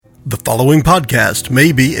The following podcast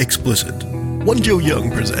may be explicit. One Joe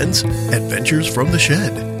Young presents Adventures from the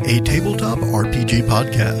Shed, a tabletop RPG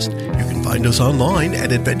podcast. You can find us online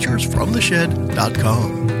at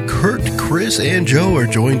adventuresfromtheshed.com. Kurt, Chris, and Joe are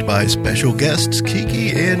joined by special guests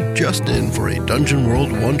Kiki and Justin for a Dungeon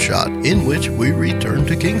World one-shot in which we return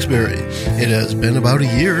to Kingsbury. It has been about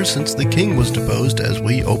a year since the king was deposed as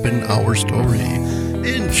we open our story.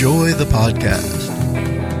 Enjoy the podcast.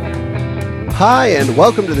 Hi, and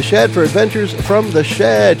welcome to The Shed for Adventures from the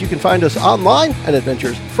Shed. You can find us online at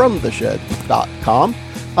adventuresfromtheshed.com.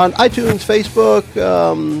 On iTunes,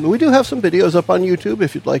 Facebook, we do have some videos up on YouTube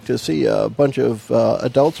if you'd like to see a bunch of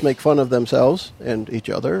adults make fun of themselves and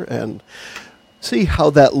each other and see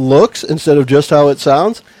how that looks instead of just how it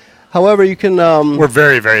sounds. However, you can... We're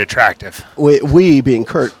very, very attractive. We, being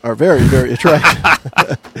Kurt, are very, very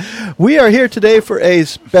attractive. We are here today for a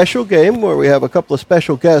special game where we have a couple of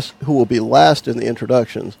special guests who will be last in the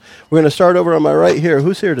introductions. We're going to start over on my right here.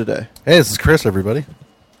 Who's here today? Hey, this is Chris, everybody.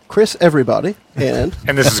 Chris, everybody. And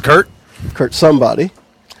And this is Kurt. Kurt, somebody.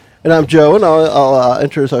 And I'm Joe, and I'll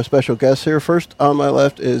introduce our special guests here. First on my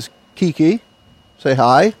left is Kiki. Say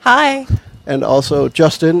hi. Hi. And also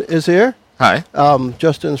Justin is here. Hi.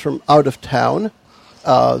 Justin's from out of town,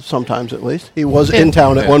 sometimes at least. He was in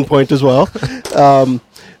town at one point as well.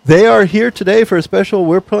 They are here today for a special.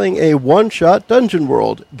 We're playing a one-shot Dungeon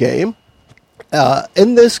World game.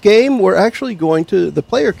 In this game, we're actually going to, the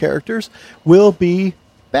player characters will be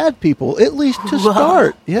bad people, at least to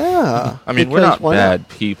start. Yeah. I mean, we're not bad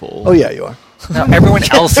people. Oh, yeah, you are. No, everyone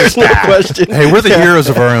else is No bad. question. Hey, we're the heroes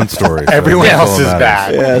of our own story. So Everyone that's all else is that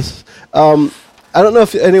bad. Yes. I don't know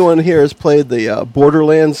if anyone here has played the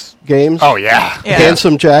Borderlands games. Oh, yeah.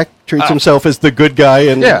 Handsome Jack treats himself as the good guy,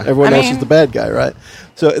 and Yeah. everyone else is the bad guy, right?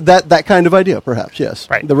 So that kind of idea, perhaps, yes.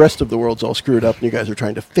 Right. The rest of the world's all screwed up, and you guys are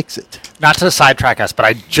trying to fix it. Not to sidetrack us, but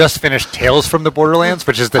I just finished Tales from the Borderlands,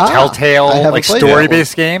 which is the I Telltale haven't played that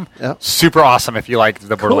story-based game. Yeah. Super awesome if you like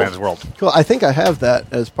the Borderlands world. Cool. I think I have that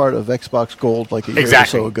as part of Xbox Gold like a year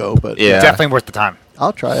Exactly. or so ago, but Yeah. Definitely worth the time.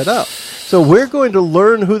 I'll try it out. So we're going to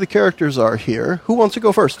learn who the characters are here. Who wants to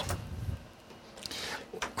go first? I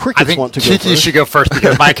Crickets think want to go Kiki first. should go first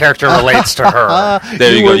because my character relates to her.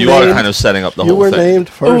 There you go. were You are named- kind of setting up the You whole were thing. named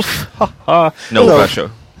first. No So- pressure.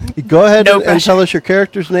 Go ahead No and pressure. tell us your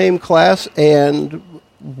character's name, class, and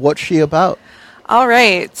what's she about. All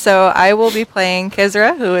right. So I will be playing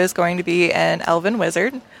Kizra, who is going to be an elven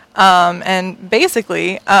wizard. And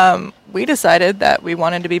basically, we decided that we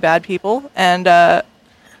wanted to be bad people. And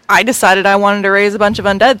I decided I wanted to raise a bunch of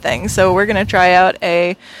undead things. So we're going to try out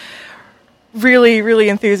a really, really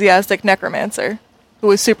enthusiastic necromancer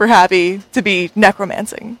who is super happy to be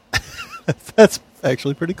necromancing. That's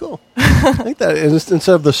actually pretty cool. I think that is,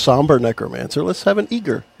 instead of the somber necromancer, let's have an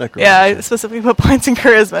eager necromancer. Yeah, I specifically put points in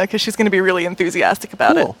charisma because she's going to be really enthusiastic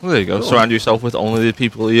about it. Cool. Well, there you go. Cool. Surround yourself with only the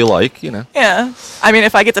people you like, you know. Yeah. I mean,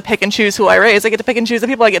 if I get to pick and choose who I raise, I get to pick and choose the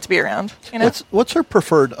people I get to be around. You know? What's her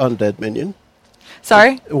preferred undead minion?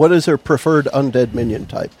 Sorry? What is her preferred undead minion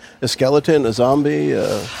type? A skeleton, a zombie?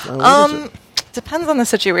 What is it? Depends on the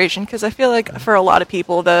situation, because I feel like for a lot of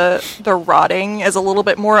people, the rotting is a little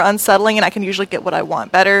bit more unsettling, and I can usually get what I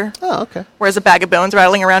want better. Oh, okay. Whereas a bag of bones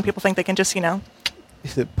rattling around, people think they can just, You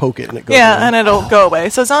poke it and it goes yeah, away. and it'll go away.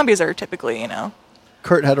 So zombies are typically,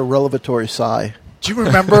 Kurt had a revelatory sigh. Do you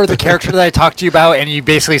remember the character that I talked to you about and you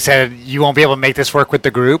basically said you won't be able to make this work with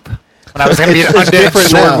the group? When I was going to be an It's undead different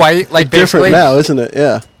sword now. white, like It's different basically. now, isn't it?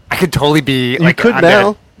 Yeah. I could totally be You like could undead.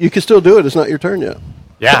 now. You can still do it. It's not your turn yet.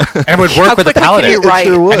 Yeah, and it would How work with a quickly can paladin. you write? It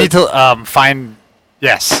sure would. I need to find.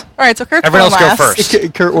 Yes. All right, so Kurt's Everyone going else go last.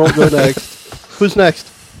 first. Kurt won't go next. Who's next?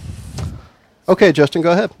 Okay, Justin,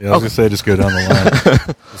 go ahead. Yeah, I was going to say, just go down the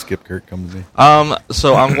line. Skip Kurt, come to me.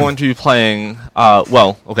 So I'm going to be playing,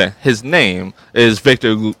 his name is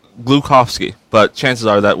Victor Glukowski, but chances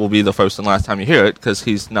are that will be the first and last time you hear it, because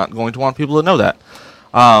he's not going to want people to know that.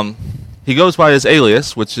 He goes by his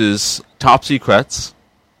alias, which is Top Secrets,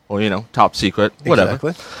 or, Top Secret, whatever.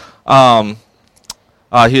 Exactly.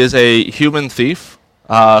 He is a human thief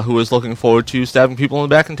who is looking forward to stabbing people in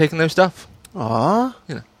the back and taking their stuff. Aw.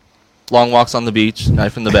 Long walks on the beach,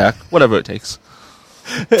 knife in the back, whatever it takes.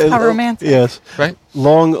 How romantic. Yes. Right?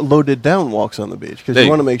 Long, loaded down walks on the beach, because There you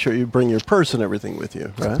you want to go. make sure you bring your purse and everything with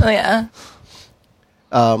you, right? Oh, yeah.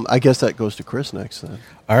 I guess that goes to Chris next, then.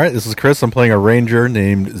 All right, this is Chris. I'm playing a ranger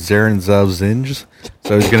named Zarin Zauzinj.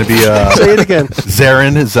 So he's going to be Say it again.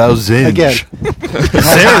 Zarin Zauzinj. Again.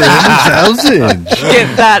 Zarin Zauzinj.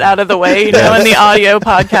 Get that out of the way, in the audio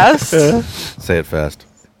podcast. Say it fast.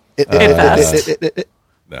 Fast.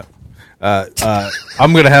 No.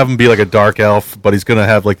 I'm going to have him be like a dark elf, but he's going to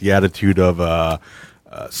have like the attitude of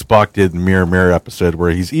Spock did Mirror Mirror episode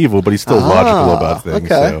where he's evil, but he's still logical about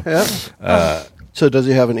things. Okay. So. Yeah. So does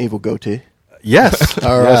he have an evil goatee? Yes.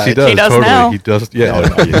 All Yes, he right. does. He does totally. now. He does.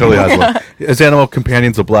 Yeah, he totally has one. His animal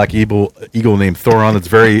companion's a black eagle named Thoron. That's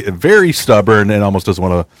very, very stubborn and almost doesn't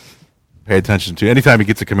want to pay attention to. Anytime he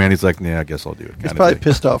gets a command, he's like, "Nah, I guess I'll do it." He's probably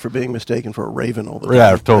pissed off for being mistaken for a raven all the time.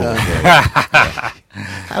 Yeah, totally.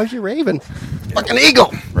 How's your raven? Fucking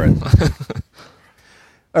eagle. Right.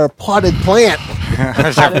 Or a potted plant.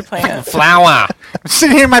 Potted plant. Flower. I'm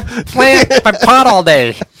sitting here in my pot all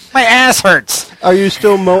day. My ass hurts. Are you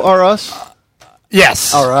still Mo or us?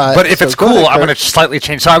 Yes. All right. But if So it's go cool, ahead, I'm Kurt. going to slightly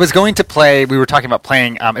change. So I was going to play, we were talking about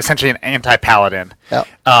playing essentially an anti-paladin. Yep.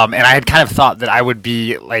 And I had kind of thought that I would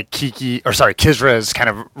be like Kizra's kind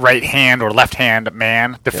of right hand or left hand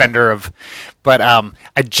man, defender of. But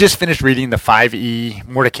I just finished reading the 5e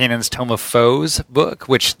Mordenkainen's Tome of Foes book,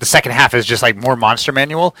 which the second half is just like more monster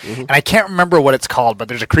manual. And I can't remember what it's called, but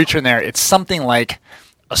there's a creature in there. It's something like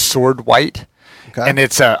a sword white. Okay. And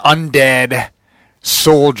it's an undead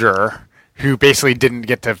soldier who basically didn't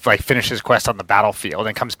get to like finish his quest on the battlefield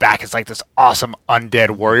and comes back as like this awesome undead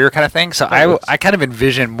warrior kind of thing. So I kind of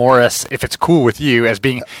envision Morris, if it's cool with you, as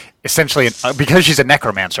being essentially because she's a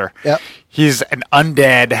necromancer. Yep. He's an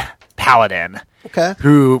undead paladin. Okay.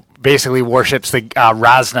 Who basically worships the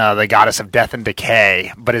Razna, the goddess of death and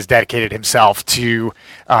decay, but has dedicated himself to.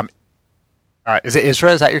 Is it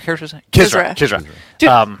Isra? Is that your character's name? Kisra. Kisra.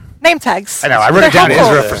 Dude, name tags. I know. I wrote They're it down.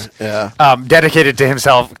 helpful. Isra. Yeah. Dedicated to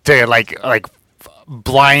himself to like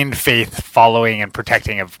blind faith following and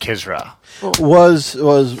protecting of Kisra. Was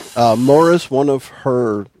Morris one of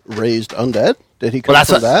her raised undead? Did he come Well,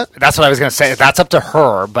 from that? that's what I was going to say. That's up to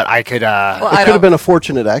her, but I could. Well, It could have been a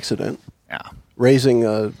fortunate accident, Yeah. raising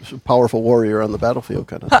a powerful warrior on the battlefield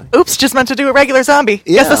kind of thing. Oops, just meant to do a regular zombie.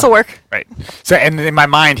 Yeah. Guess this will work. Right. So, and in my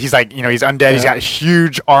mind, he's like, he's undead. He's got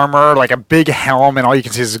huge armor, like a big helm, and all you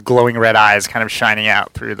can see is his glowing red eyes kind of shining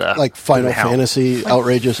out through the Like through Final the helm. Fantasy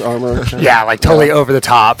outrageous armor. Yeah, like totally over the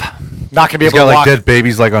top. Not gonna be He's able got to like walk. dead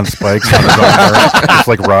babies like on spikes on his armor, just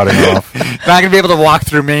like rotting off. Not gonna be able to walk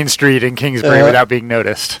through Main Street in Kingsbury without being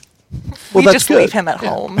noticed. Well, We that's just good. leave him at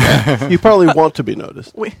home. You probably want to be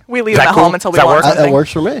noticed. we leave Is him that at cool? home until Does we that want work? something. That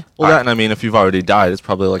works for me. Well, that, and I mean, if you've already died, it's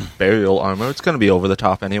probably like burial armor. It's going to be over the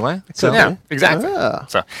top anyway. So Yeah, exactly. Yeah.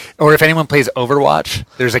 So, or if anyone plays Overwatch,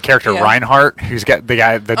 there's a character Yeah. Reinhardt who's got the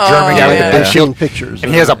German guy yeah. with the big I've shield, seen pictures.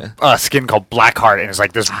 and he has a skin called Blackheart, and it's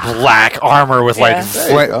like this black armor with like. Yeah.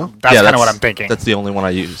 There you go. That's kind of what I'm thinking. That's the only one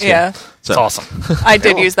I use. Yeah. So It's awesome. I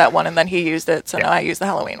did use that one, and then he used it, so now I use the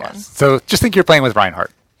Halloween one. So just think you're playing with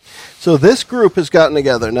Reinhardt. So this group has gotten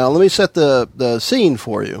together. Now, let me set the scene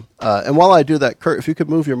for you. And while I do that, Kurt, if you could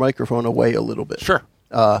move your microphone away a little bit. Sure.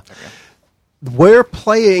 We're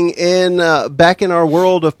playing back in our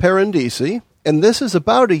world of Parandisi, and this is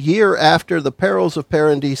about a year after the Perils of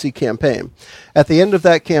Parandisi campaign. At the end of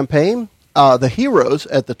that campaign, the heroes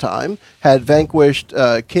at the time had vanquished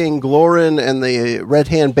King Glorin and the Red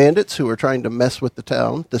Hand Bandits who were trying to mess with the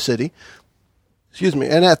town, the city. Excuse me.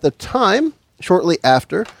 And at the time, shortly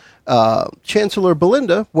after, Chancellor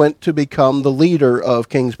Belinda went to become the leader of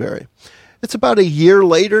Kingsbury. It's about a year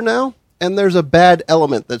later now, and there's a bad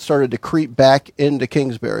element that started to creep back into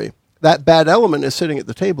Kingsbury. That bad element is sitting at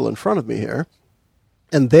the table in front of me here,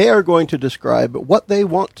 and they are going to describe what they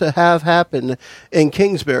want to have happen in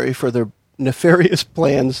Kingsbury for their nefarious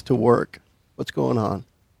plans to work. What's going on?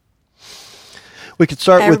 We could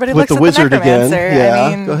start Everybody with looks the at the wizard again. necromancer. Yeah,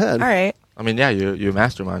 I mean, go ahead. All right. I mean, yeah, you're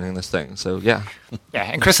masterminding this thing. So yeah, Yeah,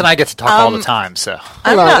 and Chris and I get to talk all the time, so.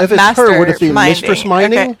 I'm Hold on, not if it's her, would it be masterminding. mistress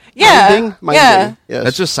mining? Okay. Yeah. Minding? Yeah. Yes.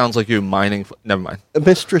 that just sounds like you mining. Never mind.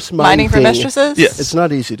 Mistress Mining for minding. mistresses? Yes. It's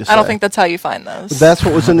not easy to say. I don't think that's how you find those. That's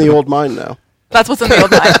what was in the old mine now. That's what's in the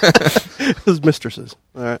old mine. It was mistresses.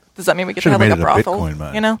 All right. Does that mean we get Should've to have like made a it a brothel? Bitcoin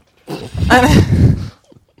mine. You know?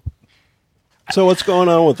 So what's going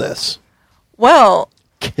on with this? Well,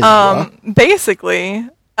 Kisra? basically,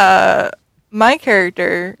 my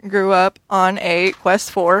character grew up on a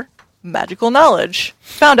quest for magical knowledge.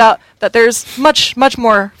 Found out that there's much, much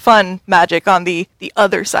more fun magic on the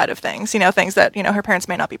other side of things. You know, things that, her parents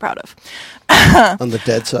may not be proud of. On the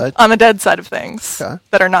dead side? On the dead side of things Okay.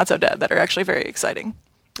 that are not so dead, that are actually very exciting.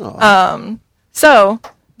 Oh. So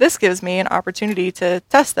this gives me an opportunity to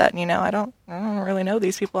test that. I don't really know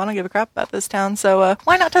these people. I don't give a crap about this town. So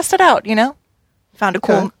why not test it out? Found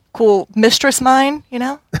a cool mistress mine.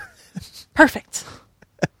 Perfect.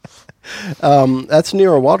 That's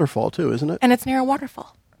near a waterfall, too, isn't it? And it's near a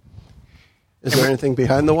waterfall. Is there anything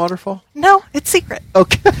behind the waterfall? No, it's secret.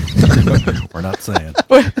 Okay. We're not saying.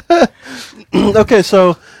 Okay,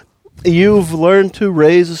 so you've learned to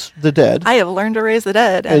raise the dead. I have learned to raise the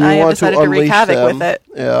dead, And and you I have want to decided to wreak unleash havoc them. with it.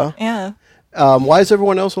 Yeah. Yeah. Why is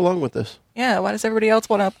everyone else along with this? Yeah, why does everybody else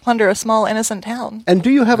want to plunder a small, innocent town? And do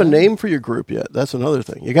you have a name for your group yet? That's another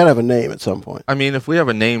thing. You got to have a name at some point. I mean, if we have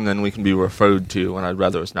a name, then we can be referred to, and I'd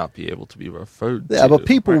rather us not be able to be referred to. Yeah, but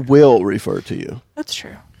people will refer to you. That's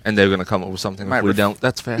true. And they're going to come up with something if we don't.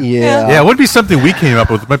 That's fair. Yeah. Yeah, it wouldn't be something we came up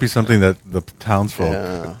with. It might be something that the townsfolk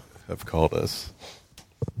Yeah. have called us.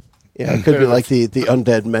 Yeah, it could be like the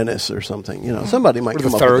undead menace or something. You know, somebody might Or the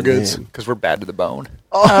come up with a Thorogoods, name. because we're bad to the bone.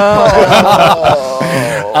 How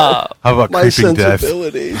about My creeping death?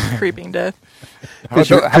 sensibilities. Creeping death. How about,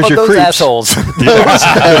 you're- how about you're those creeps. assholes?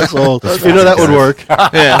 Assholes. You know that would work.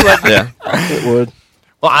 Yeah. It would.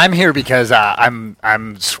 Well, I'm here because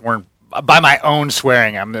I'm sworn by my own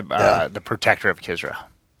swearing. I'm the protector of Kisra.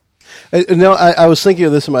 No, I was thinking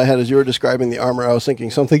of this in my head as you were describing the armor. I was thinking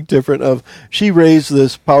something different of she raised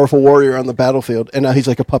this powerful warrior on the battlefield, and now he's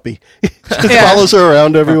like a puppy. He just follows her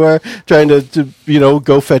around everywhere, trying to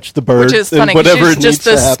go fetch the bird. Which is and funny. whatever She's it just needs to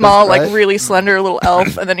this happen, small, right? like really slender little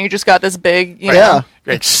elf, and then you just got this big, you know, Yeah.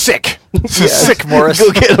 Like sick, sick Morris.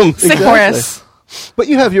 Go get him. sick Exactly. Morris. But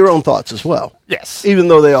you have your own thoughts as well. Yes, Even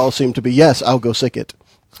though they all seem to be, yes, I'll go sick it.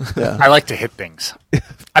 Yeah. I like to hit things.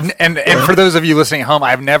 And for those of you listening at home,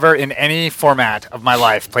 I've never in any format of my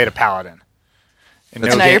life played a paladin. In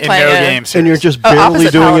And now you're playing a- games. And you're just Oh, barely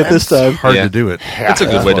opposite doing it paladins. this time. Hard Yeah. to do it. That's a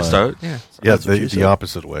good way to Fun. start. Yeah. Yeah, what she the said.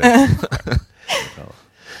 opposit way.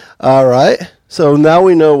 All right. So now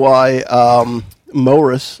we know why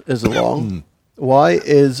Morris is along. Why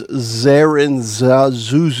is Zarin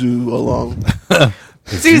Zuzu along? Zuzu.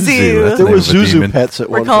 That's the There name were of a Zuzu demon. pets at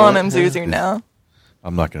We're one calling point. him Zuzu now.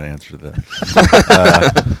 I'm not going to answer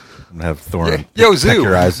that. I'm going to have Thorin Yo, peck Zoo.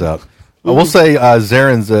 your eyes out. I will say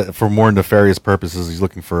Zarin's, for more nefarious purposes, he's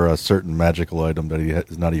looking for a certain magical item that he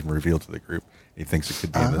is not even revealed to the group. He thinks it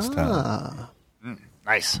could be in this town.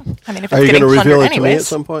 nice. I mean, if Are it's you getting going to plundered reveal it to me at anyways.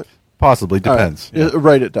 some point? Possibly. All right. Depends. Yeah.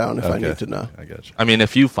 Write it down if I Okay. need to know. I got you. I mean,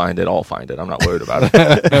 if you find it, I'll find it. I'm not worried about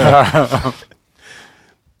it.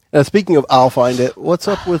 Now, speaking of I'll find it, what's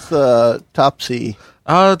up with Topsy?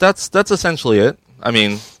 That's essentially it. I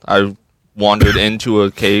mean, I wandered into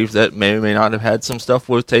a cave that may or may not have had some stuff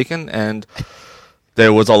worth taking, and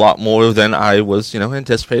there was a lot more than I was,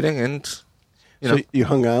 anticipating. And So you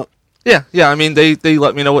hung out? yeah. I mean, they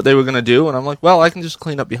let me know what they were gonna do, and I'm like, well, I can just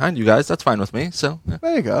clean up behind you guys. That's fine with me. So yeah.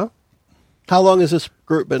 There you go. How long has this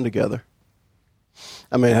group been together?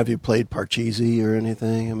 I mean, have you played Parcheesi or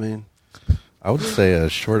anything? I mean, I would say a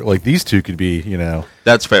short, like these two could be,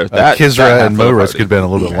 That's fair. Kisra that and half of the Morus party. could have been a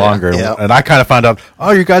little bit longer. Yeah. And I kind of found out,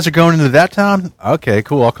 oh, you guys are going into that town? Okay,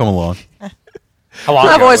 cool. I'll come along. How long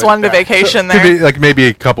I've ago always was wanted a that? vacation Could there. be like maybe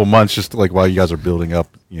a couple months, just like while you guys are building up,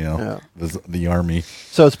 Yeah. the army.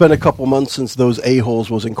 so it's been a couple months since those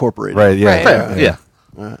a-holes was incorporated. Right, yeah. Right. Fair,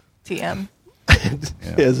 yeah. TM.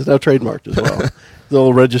 Yeah, it's now trademarked as well. The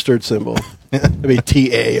little registered symbol. It'd be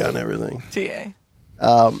TA on everything.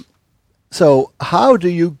 TA. So how do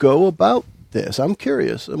you go about this? I'm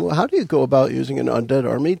curious. How do you go about using an undead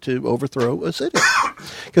army to overthrow a city?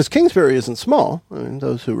 Because Kingsbury isn't small. I mean,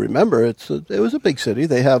 those who remember, it was a big city.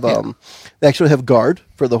 They have they actually have guard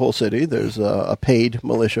for the whole city. There's a paid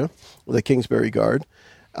militia, the Kingsbury Guard.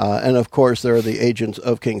 And of course, there are the agents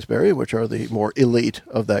of Kingsbury, which are the more elite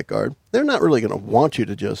of that guard. They're not really going to want you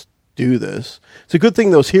to just do this. It's a good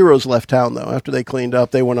thing those heroes left town, though. After they cleaned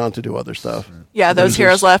up, they went on to do other stuff. Yeah, those Losers.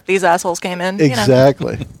 heroes left. These assholes came in.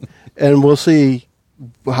 Exactly. And we'll see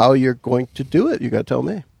how you're going to do it. You got to tell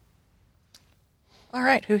me. All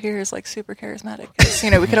right, who here is like super charismatic? 'Cause,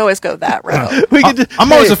 we could always go that route. We could.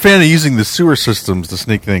 I'm always a fan of using the sewer systems to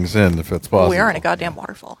sneak things in, if that's possible. We are in a goddamn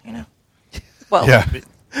waterfall, Well, Yeah.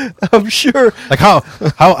 I'm sure. Like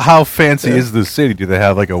how fancy is this city? Do they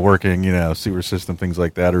have like a working, sewer system, things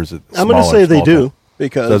like that, or is it? I'm going to say they do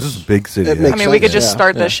because So this is a big city. It yeah. makes I mean, we could sense, just yeah,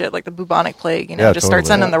 start yeah. this shit like the bubonic plague, Yeah, just start totally.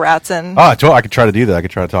 sending the rats in. Oh, I could try to do that. I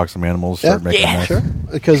could try to talk some animals, start making Yeah. a mess. sure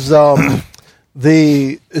because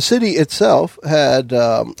the city itself had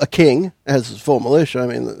a king as his full militia. I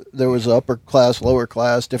mean, there was upper class, lower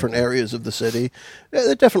class, different areas of the city.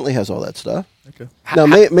 It definitely has all that stuff. Okay. Now,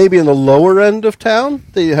 maybe in the lower end of town,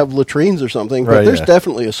 they have latrines or something, but Right, there's yeah.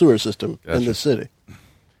 definitely a sewer system in Gotcha. this city.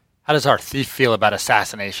 How does our thief feel about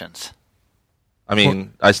assassinations? I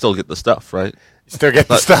mean, I still get the stuff, right? Still get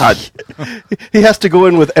the But stuff. He has to go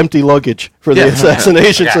in with empty luggage for the Yeah.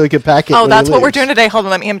 assassination Yeah. so he can pack it. Oh, when that's he what we're leaves. doing today. Hold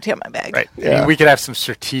on, let me empty out my bag. Right. Yeah. We could have some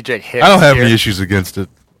strategic hits. I don't have here. any issues against it.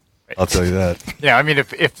 I'll tell you that. Yeah, I mean, if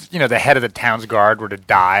the head of the town's guard were to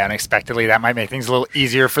die unexpectedly, that might make things a little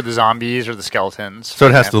easier for the zombies or the skeletons. So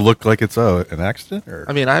it has to look like it's an accident? Or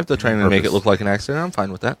I mean, I have the training to make it purpose? look like an accident. I'm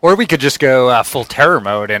fine with that. Or we could just go full terror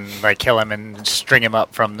mode and like kill him and string him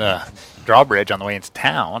up from the drawbridge on the way into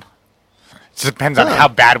town. It just depends on how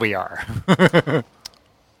bad we are.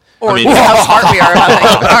 Or I mean- how smart we are about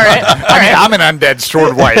things. All right. I mean, I'm an undead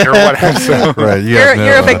sword white or whatever. So. Right,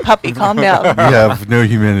 You're a big puppy. Calm down. You have no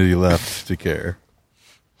humanity left to care.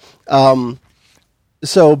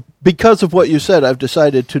 So, because of what you said, I've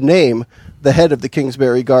decided to name the head of the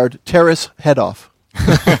Kingsbury Guard Terrace Headoff.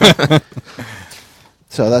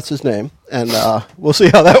 So that's his name, and we'll see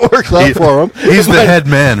how that works out for him. He's the head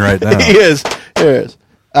man right now. He is. He is.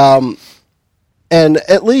 And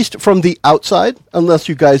at least from the outside, unless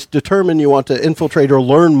you guys determine you want to infiltrate or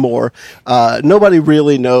learn more, nobody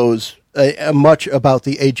really knows much about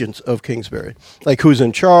the agents of Kingsbury. Like who's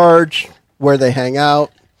in charge, where they hang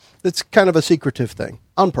out. It's kind of a secretive thing,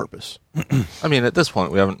 on purpose. I mean, at this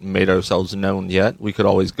point, we haven't made ourselves known yet. We could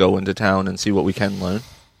always go into town and see what we can learn.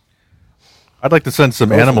 I'd like to send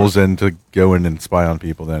some animals in to go in and spy on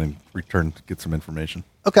people then and return to get some information.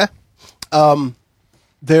 Okay.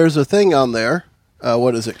 There's a thing on there.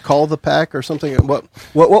 What is it? Call the pack or something?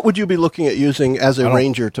 What would you be looking at using as a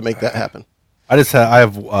ranger to make that happen? I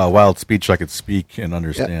have wild speech. I could speak and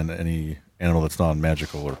understand any animal that's not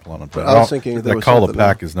magical or planet. But I was thinking there was call the something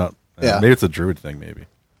pack there. is not. Yeah. Maybe it's a druid thing. Maybe.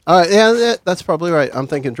 All right, yeah, that's probably right. I'm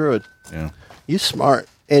thinking druid. Yeah. You smart,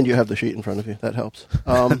 and you have the sheet in front of you. That helps.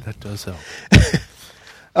 That does help.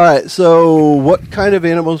 All right. So, what kind of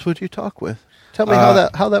animals would you talk with? Tell me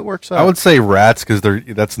how that works out. I would say rats because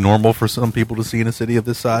that's normal for some people to see in a city of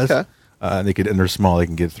this size. Okay. And they're small. They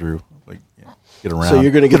can get through. Get around. So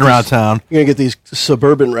you're going to get around town. You're going to get these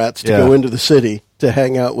suburban rats to Yeah. go into the city to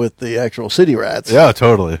hang out with the actual city rats. Yeah,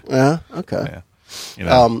 totally. Yeah. Okay. Yeah. You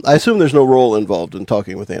know. I assume there's no role involved in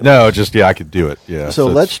talking with animals. No, just I could do it. Yeah. So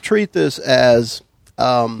it's- let's treat this as.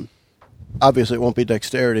 Obviously, it won't be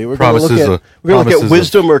dexterity. We're going to Promises look promises at of-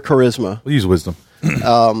 wisdom or charisma. We'll use wisdom.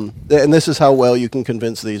 And this is how well you can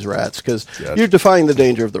convince these rats, because Gotcha. you're defying the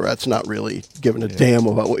danger of the rats not really giving a damn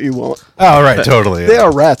about what you want. Oh, right, totally. They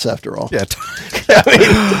are rats, after all. Yeah.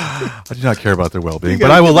 I do not care about their well-being, You but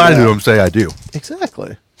gotta I will give lie them to that. them, say I do.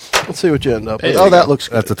 Exactly. Let's see what you end up with. There Oh, you that go. looks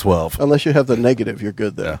good. That's a 12. Unless you have the negative, you're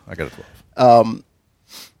good Yeah, there. I got a 12.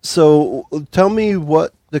 So tell me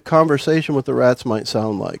what the conversation with the rats might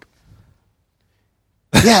sound like.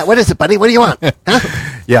 Yeah, what is it, buddy? What do you want?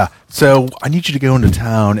 Yeah, so I need you to go into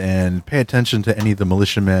town and pay attention to any of the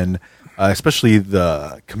militiamen, especially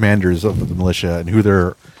the commanders of the militia and who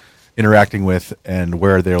they're interacting with and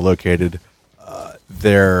where they're located.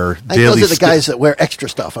 Their I think daily those are the guys that wear extra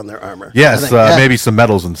stuff on their armor. Yes, I think, yeah. maybe some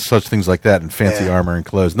medals and such things like that, and fancy Yeah. armor and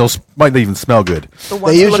clothes. And those might even smell good. The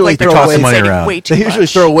ones who look usually like they're throw always away- money saying around. way too They usually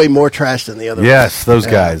much. throw away more trash than the other Yes, those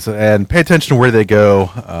Yeah. guys, and pay attention to where they go,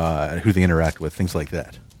 who they interact with, things like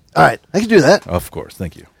that. All right, I can do that. Of course,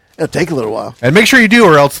 thank you. It'll take a little while. And make sure you do,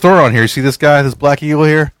 or else Thoron here. See this guy, this black eagle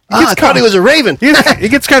here? I thought he was a raven. He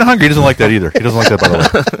gets kind of hungry. He doesn't like that either. He doesn't like that, by the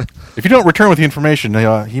way. If you don't return with the information,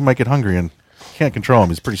 he might get hungry and can't control him.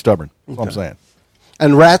 He's pretty stubborn. That's all I'm saying.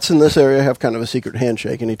 And rats in this area have kind of a secret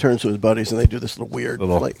handshake, and he turns to his buddies, and they do this little weird.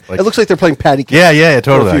 Like- it looks like they're playing patty cake. Yeah,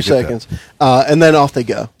 totally. For I a few get that. seconds, and then off they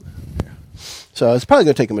go. So it's probably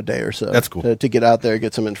going to take them a day or so. That's cool. To get out there,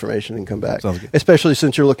 get some information, and come back. Sounds good. Especially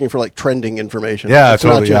since you're looking for like trending information. Yeah, It's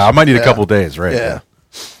not totally. just- I might need a couple days, right? Yeah.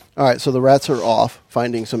 All right, so the rats are off,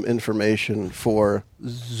 finding some information for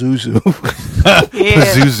Zuzu. Yeah.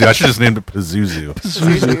 Pazuzu. I should just named it Pazuzu.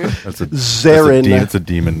 Zuzu. That's a Zarin. That's a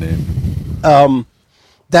demon name.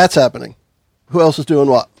 That's happening. Who else is doing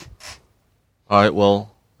what? All right,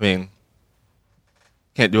 well, I mean,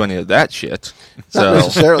 can't do any of that shit. Not So,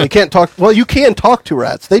 necessarily. Can't talk. Well, you can talk to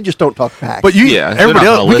rats. They just don't talk back. But Yeah, they're everybody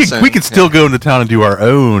not else, gonna listen. we could still go into town and do our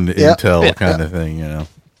own Yeah. intel Yeah. kind of thing, you know.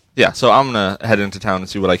 yeah, so I'm going to head into town and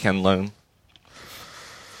see what I can learn.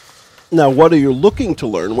 Now, what are you looking to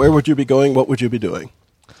learn? Where would you be going? What would you be doing?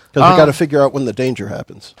 Because we got to figure out when the danger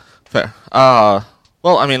happens. Fair.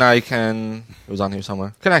 Well, I mean, I can... It was on here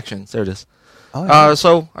somewhere. Connections. There it is. Oh, yeah.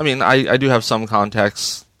 So, I mean, I do have some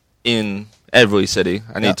contacts in every city.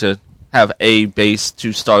 I need Yeah. to have a base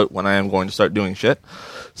to start when I am going to start doing shit.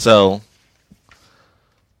 So,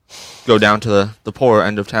 go down to the poorer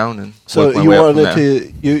end of town and So work my you way up from wanted there.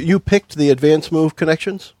 to you picked the advanced move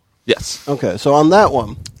connections. Yes. Okay, so on that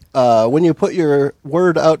one, when you put your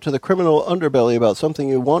word out to the criminal underbelly about something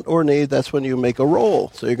you want or need, that's when you make a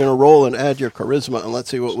roll. So you're going to roll and add your charisma, and let's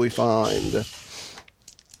see what we find.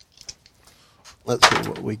 Let's see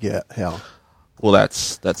what we get. Hell, Well,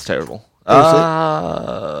 that's terrible.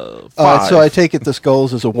 Five. 5. So I take it the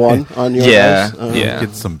skulls is a 1 on your Yeah, dice? yeah.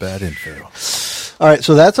 Get some bad info. All right,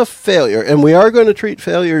 so that's a failure, and we are going to treat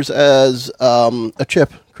failures as a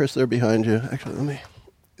chip. Chris, they're behind you. Actually,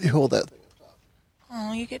 you hold that.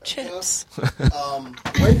 Oh, you get chips.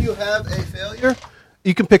 When you have a failure,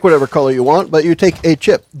 you can pick whatever color you want, but you take a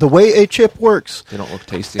chip. The way a chip works They don't look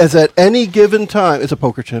tasty. is at any given time. It's a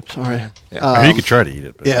poker chip, sorry. I mean, you could try to eat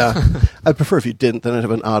it. But Yeah. I'd prefer if you didn't, then I'd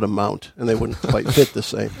have an odd amount, and they wouldn't quite fit the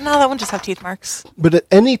same. No, that one just have teeth marks. But at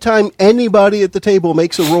any time anybody at the table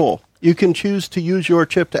makes a roll, you can choose to use your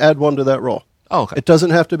chip to add 1 to that roll. Oh, okay. It doesn't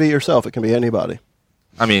have to be yourself. It can be anybody.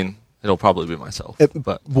 I mean, it'll probably be myself.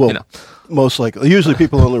 But, Well, most likely. Usually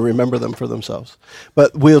people only remember them for themselves.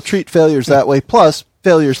 But we'll treat failures that way. Plus,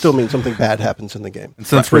 failure still means something bad happens in the game. And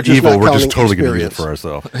since we're just evil, not we're just counting totally going to use it experience. for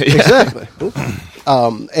ourselves. Exactly.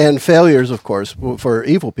 And failures, of course, for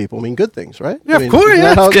evil people mean good things, right? Yeah, I mean, of course. isn't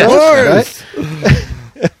that how it Of goes,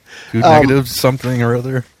 course. right? Two negatives, something or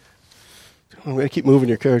other. I'm going to keep moving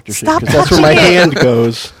your character sheet Stop because that's where my touching it. hand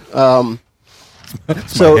goes.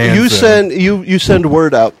 So my hand you zone. send you send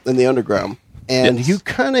word out in the underground, and Yes. you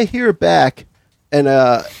kind of hear back, and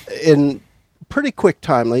in pretty quick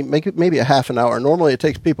time, like maybe a half an hour. Normally, it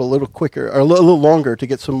takes people a little quicker or a little longer to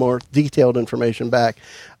get some more detailed information back.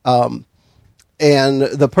 And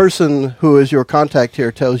the person who is your contact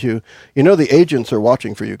here tells you, the agents are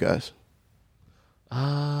watching for you guys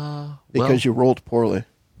because you rolled poorly.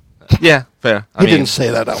 Yeah, fair. He didn't say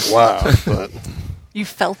that out loud, but. You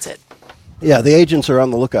felt it. Yeah, the agents are on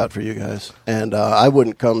the lookout for you guys, and I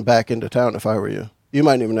wouldn't come back into town if I were you. You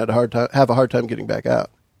might even have a hard time getting back out.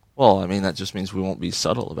 Well, I mean, that just means we won't be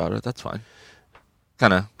subtle about it. That's fine.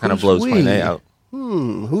 Kind of Who's blows my we? day out.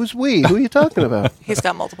 Who's we? Who are you talking about? He's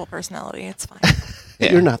got multiple personality. It's fine.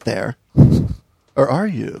 Yeah. You're not there, or are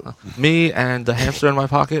you? Me and the hamster in my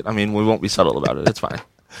pocket. I mean, we won't be subtle about it. It's fine.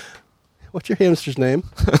 What's your hamster's name?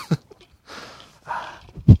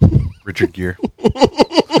 Richard Gere.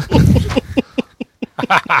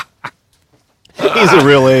 He's a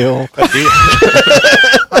real a-hole.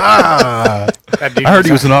 That dude I heard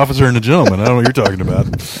he was an officer and a gentleman. I don't know what you're talking about.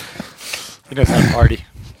 He doesn't have a party.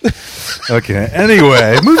 Okay.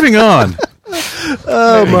 Anyway, moving on.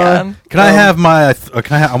 Oh my! Yeah. Can I have my? I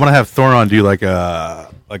want to have Thoron do like a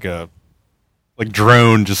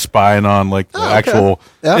drone just spying on the okay. actual.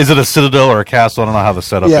 Yeah. Is it a citadel or a castle? I don't know how the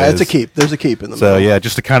setup is. Yeah, it's a keep. There's a keep in the So middle. yeah,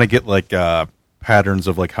 just to kind of get patterns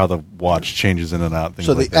of how the watch changes in and out. Things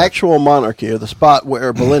So like the that. actual monarchy, or the spot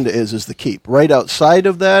where Belinda is the keep. Right outside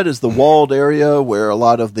of that is the walled area where a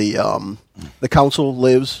lot of the council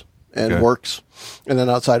lives and Okay. works, and then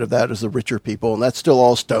outside of that is the richer people, and that's still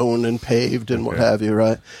all stone and paved and what Okay. have you,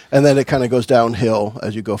 right? And then it kind of goes downhill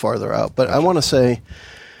as you go farther out. But I want to say,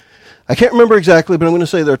 I can't remember exactly, but I'm going to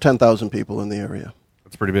say there are 10,000 people in the area.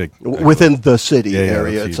 That's pretty big. Within the city Yeah,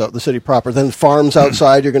 area that's itself, the city proper. Then farms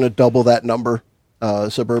outside, you're going to double that number,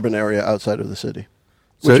 suburban area outside of the city,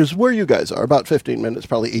 So- which is where you guys are, about 15 minutes,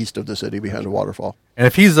 probably east of the city, behind a waterfall. And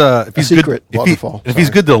if he's secret good, waterfall, if he's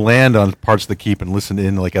sorry. good to land on parts of the keep and listen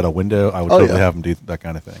in at a window, I would Oh, totally yeah. have him do that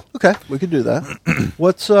kind of thing. Okay, we could do that.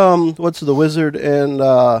 What's the wizard and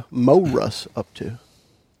Morus up to?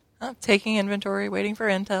 Oh, taking inventory, waiting for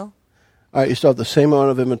intel. All right, you still have the same amount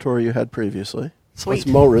of inventory you had previously. Sweet. What's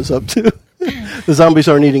Morus up to? The zombies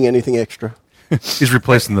aren't eating anything extra. He's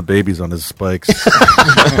replacing the babies on his spikes.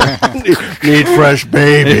 Need fresh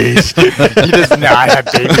babies. He does not have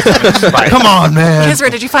babies on his spike. Come on, man. Kizra,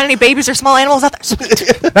 did you find any babies or small animals out there?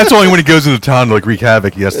 Sweet. That's only when he goes into town to wreak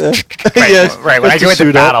havoc. Yes. Right, Yes, right. When I just go to into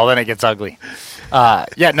suit up. battle, then it gets ugly.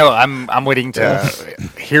 I'm waiting to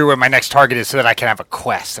hear what my next target is so that I can have a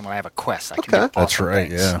quest. And when I have a quest, I can Okay. do That's awesome right.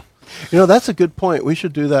 things. Yeah. That's a good point. We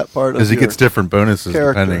should do that part of Because he your- gets different bonuses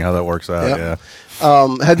character. depending how that works out. Yep. Yeah.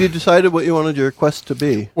 Have you decided what you wanted your quest to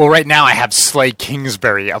be? Well, right now I have Slay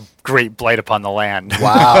Kingsbury, a great blight upon the land.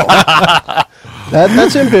 Wow.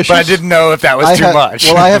 That's ambitious. But I didn't know if that was too much.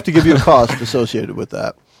 Well, I have to give you a cost associated with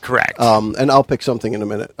that. Correct. And I'll pick something in a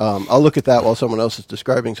minute. I'll look at that while someone else is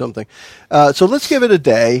describing something. So let's give it a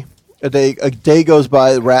day. A day goes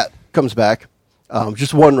by. The rat comes back.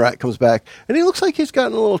 Just one rat comes back, and he looks like he's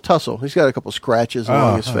gotten a little tussle. He's got a couple scratches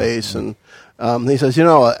along his face, and he says,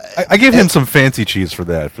 I give him some fancy cheese for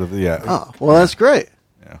that. Yeah. oh, well, that's great.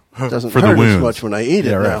 Yeah. Doesn't For the hurt as wounds. much when I eat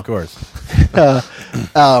Yeah, it right. now. Of course.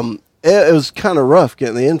 It was kind of rough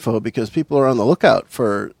getting the info because people are on the lookout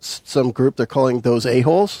for some group they're calling those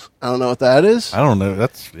a-holes. I don't know what that is. I don't know.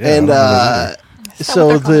 That's yeah, And I don't know that either. Is that so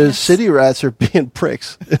what they're calling the us? city rats are being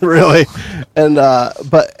pricks, really. And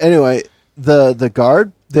but anyway, the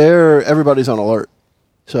guard, everybody's on alert.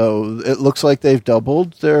 So it looks like they've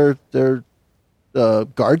doubled their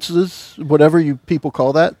guards, whatever you people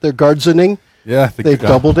call that. Their guardsening. Yeah, I think They've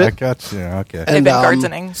doubled it. Yeah, okay. They've And, been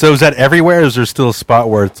gardening. So is that everywhere? Or is there still a spot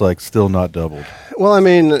where it's like still not doubled? Well, I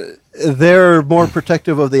mean, they're more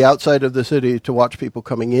protective of the outside of the city to watch people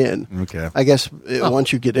coming in. Okay. I guess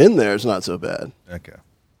once you get in there, it's not so bad. Okay.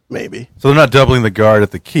 Maybe. So they're not doubling the guard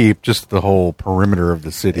at the keep, just the whole perimeter of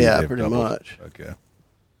the city. Yeah, they've pretty doubled. much. Okay.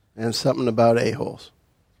 And something about a-holes.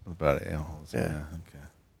 About a-holes. Yeah. Okay.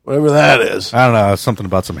 Whatever that is. I don't know. Something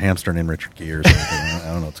about some hamster named Richard Gere or something.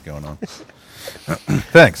 I don't know what's going on.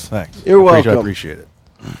 Thanks. You're I welcome. appreciate it.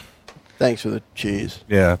 Thanks for the cheese.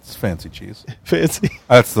 Yeah, it's fancy cheese. Fancy.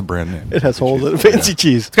 That's the brand name. It has holes in it. Fancy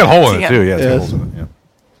cheese. It's got a hole in it Yeah. too. Yeah, it's got Yes. holes in it.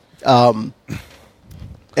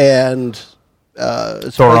 Yeah. And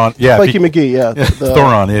Thoron. Yeah, Spiky McGee. Yeah.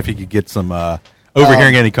 Thoron. If he could get some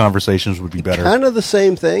overhearing any conversations would be better. Kind of the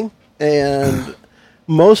same thing. And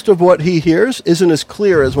most of what he hears isn't as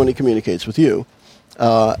clear as when he communicates with you.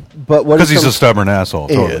 But what Because he's a stubborn asshole.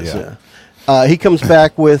 He Totally. is, Yeah. He comes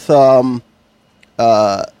back with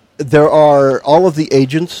there are all of the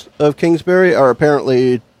agents of Kingsbury are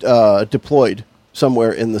apparently deployed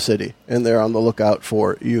somewhere in the city, and they're on the lookout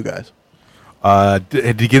for you guys.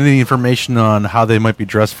 Did you get any information on how they might be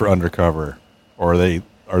dressed for undercover, or are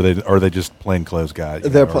they just plain clothes guys?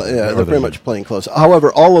 They're pretty much plain clothes.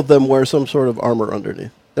 However, all of them wear some sort of armor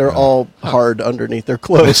underneath. They're all hard underneath their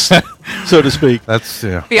clothes, so to speak. That's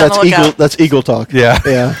yeah. Be on the lookout. That's eagle talk. Yeah.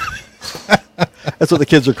 Yeah. That's what the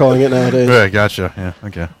kids are calling it nowadays. Yeah, gotcha. Yeah.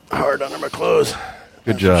 Okay. Hard under my clothes.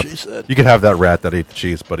 Good That's job. what she said. You could have that rat that ate the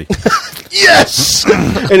cheese, buddy. Yes!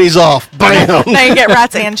 And he's off. Bam! Now you get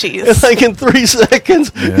rats and cheese. It's like in 3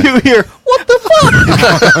 seconds, Yeah. you hear, what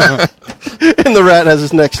the fuck? And the rat has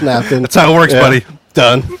his neck snapped in. That's how it works, Yeah. buddy.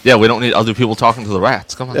 Done. Yeah, we don't need other people talking to the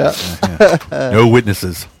rats. Come on. Yeah. No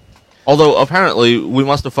witnesses. Although apparently we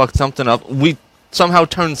must have fucked something up. We somehow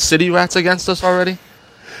turned city rats against us already.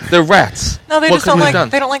 They're rats. No, they What just could don't we like. have done?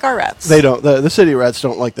 They don't like our rats. They don't. The city rats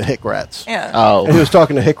don't like the hick rats. Yeah. And he Oh, was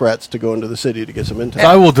talking to hick rats to go into the city to get some intel.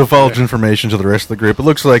 I will divulge information to the rest of the group. It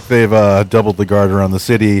looks like they've doubled the guard around the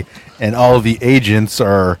city, and all of the agents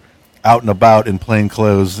are out and about in plain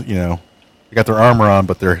clothes. You know, they got their armor on,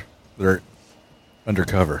 but they're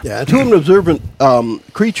undercover. Yeah, to an observant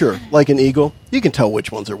creature like an eagle, you can tell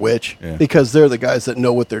which ones are which Yeah. because they're the guys that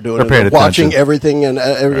know what they're doing. They're and paying they're watching attention. everything, and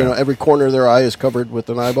Right. every corner of their eye is covered with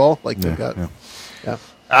an eyeball. Like they've got. Yeah. Yeah.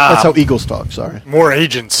 That's how eagles talk. Sorry. More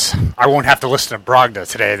agents. I won't have to listen to Brogda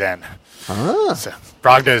today then. So,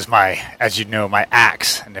 Brogda is as you know, my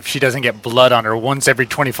axe. And if she doesn't get blood on her once every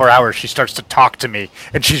 24 hours, she starts to talk to me.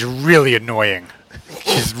 And she's really annoying.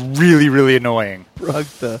 She's really, really annoying.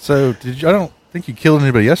 So did you? I don't think you killed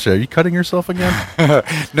anybody yesterday. Are you cutting yourself again?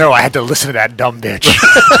 No, I had to listen to that dumb bitch.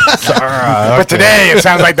 But today, it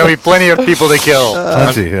sounds like there'll be plenty of people to kill.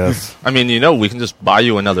 Plenty, yes. I mean, we can just buy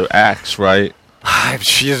you another axe, right?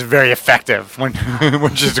 She is very effective when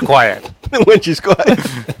when she's quiet. When she's quiet.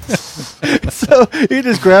 So you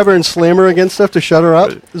just grab her and slam her against stuff to shut her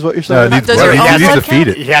up. Is what you're saying? No, it needs, Does well, your he own needs to blood feed count?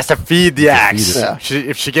 it. He has to feed the axe. Yeah.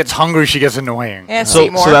 If she gets hungry, she gets annoying. Yeah, So,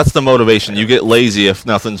 Seymour. so that's the motivation. You get lazy if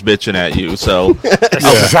nothing's bitching at you. So,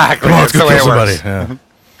 Exactly. Come on, let's That's go the way kill it somebody. works.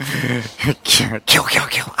 Yeah. Kill.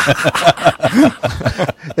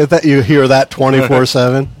 If that you hear that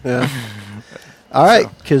 24/7. Yeah. All right,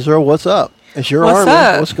 Kizra, what's up? It's your What's army.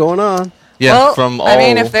 up? What's going on? yeah, well, from all. I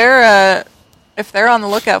mean, if they're on the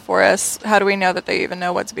lookout for us, how do we know that they even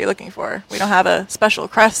know what to be looking for? We don't have a special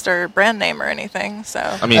crest or brand name or anything, so.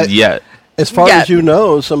 I mean, yet As far Yeah. as you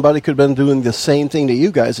know, somebody could have been doing the same thing to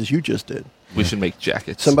you guys as you just did. we should make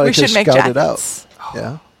jackets. Somebody we could should make scout it out. jackets.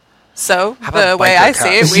 Yeah. So about the way biker I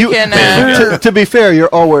see it, cuts? we You- can. to be fair, you're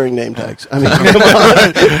all wearing name tags. I mean, come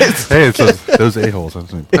on. Hey, it's those a-holes.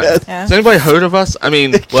 Yeah. Has anybody heard of us? I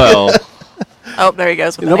mean, well, Oh, there he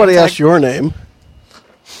goes. With the Nobody name asked tag. your name.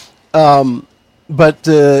 But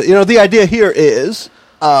the idea here is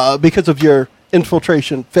because of your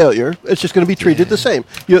infiltration failure, it's just going to be treated the same.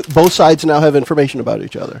 Both sides now have information about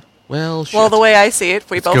each other. well, shit. Well, the way I see it, if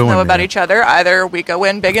we both go in, know about yeah. each other, either we go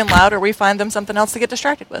in big and loud, or we find them something else to get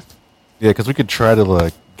distracted with. Yeah, because we could try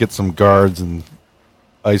to get some guards and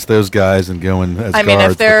ice those guys and go in as I mean,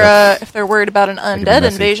 guards. if they're worried about an be undead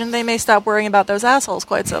messy. invasion, they may stop worrying about those assholes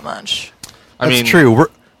quite so much. I that's mean, true.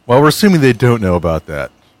 We're assuming they don't know about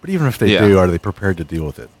that. But even if they Yeah. do, are they prepared to deal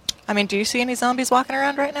with it? I mean, do you see any zombies walking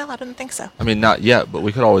around right now? I didn't think so. I mean, not yet, but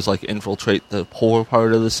we could always infiltrate the poor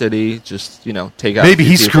part of the city. Just take out. Maybe a few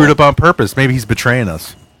he people. screwed up on purpose. Maybe he's betraying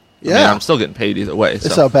us. I mean, I'm still getting paid either way.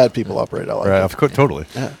 That's So. how bad people operate. I like Right? it. Of course, totally.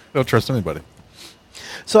 Yeah. Don't trust anybody.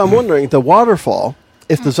 So I'm wondering, the waterfall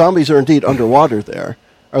if the zombies are indeed underwater there,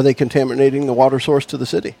 are they contaminating the water source to the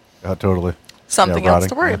city? Totally. Something Yeah, else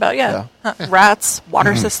to rotting, worry yeah. about, yeah. Rats,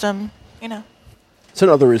 water system, you know. It's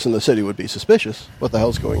another reason the city would be suspicious. What the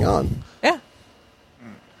hell's going on? Yeah.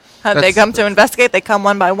 They come to investigate. They come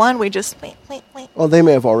one by one. We just wait. Well, they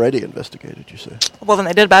may have already investigated, you say. Well, then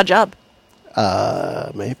they did a bad job.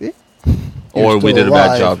 Maybe. Or You're we still did a bad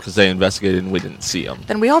alive. job because they investigated and we didn't see them.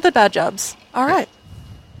 Then we all did bad jobs. All right.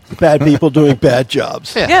 Bad people doing bad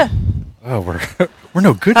jobs. Yeah. Oh, we're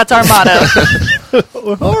no good. That's our motto.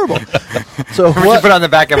 We're horrible. So We should what? put on the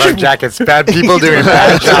back of our jackets, bad people doing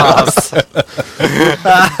bad jobs.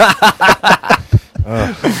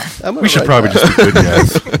 I'm gonna We should write probably that. just be good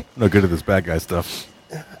guys. No good at this bad guy stuff.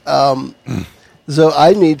 So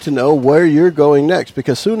I need to know where you're going next,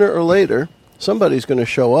 because sooner or later somebody's going to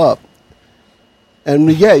show up,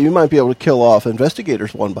 and yeah, you might be able to kill off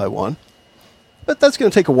investigators one by one, but that's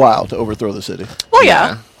going to take a while to overthrow the city. Well,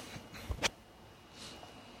 yeah.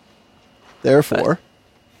 Therefore,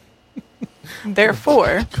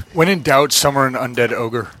 Therefore, When in doubt, summon an undead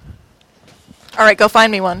ogre. all right, go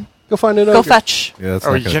find me one. go find an Go ogre. fetch. Yeah, that's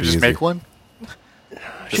Oh, not you gonna can't be just easy. make one?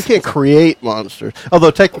 She can't create monsters, although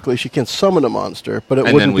technically she can summon a monster, but it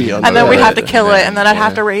And wouldn't then we be can- undead. And then we'd have to And kill it, then- and then I'd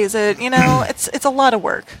have yeah. to raise it. You know, it's a lot of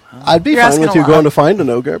work. I'd be You're fine asking with a you lot. going to find an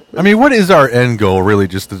ogre. I mean, what is our end goal, really?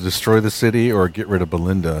 Just to destroy the city or get rid of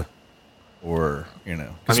Belinda? Or, Because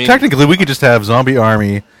I mean- technically we could just have zombie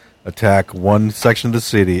army attack one section of the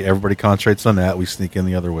city. Everybody concentrates on that. We sneak in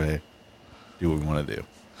the other way. Do what we want to do.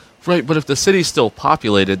 Right, but if the city's still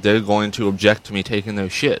populated, they're going to object to me taking their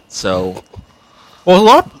shit. So Well, a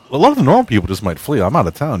lot of the normal people just might flee. I'm out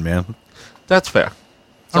of town, man. that's fair. As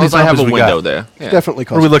How long many as I have a zombies we window got? there. Yeah. Definitely.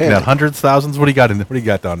 What are we looking at? panic. Hundreds, thousands? What do you got What do you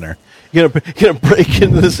got down there? You're gonna break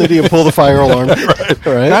into the city and pull the fire alarm, right?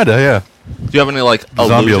 Kinda, yeah. Do you have any like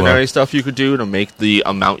Zombie illusionary alarm. stuff you could do to make the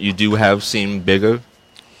amount you do have seem bigger?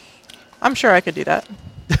 I'm sure I could do that.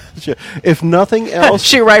 If nothing else,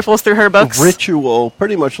 She rifles through her books. ritual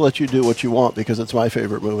pretty much lets you do what you want because it's my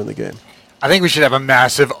favorite move in the game. I think we should have a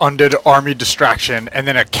massive undead army distraction and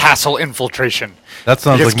then a castle infiltration. That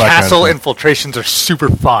sounds Because like my kind of castle thing. infiltrations are super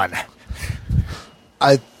fun.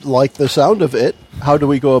 I like the sound of it. How do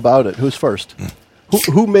we go about it? Who's first?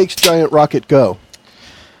 Who makes Giant Rocket go?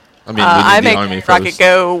 I mean, I we need make the army Rocket first.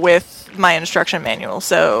 go with my instruction manual,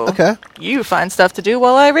 so Okay. you find stuff to do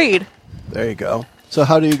while I read. There you go. So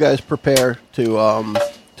how do you guys prepare to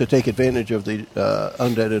take advantage of the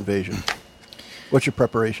undead invasion? What's your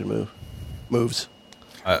preparation moves?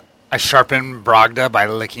 I sharpen Brogda by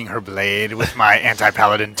licking her blade with my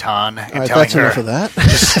anti-paladin tongue and All right, telling that's enough her, of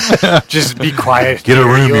that. just be quiet. Get a dear.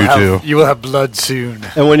 room, You'll you have- two." You will have blood soon.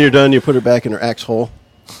 And when you're done, you put her back in her axe hole.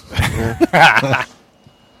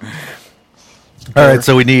 All right,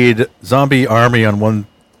 so we need zombie army on one,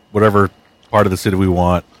 whatever part of the city we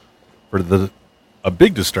want for a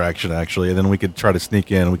big distraction, actually, and then we could try to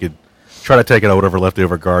sneak in. We could try to take out whatever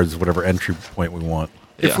leftover guards, whatever entry point we want.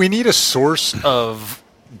 If Yeah. we need a source of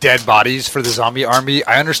dead bodies for the zombie army,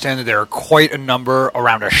 I understand that there are quite a number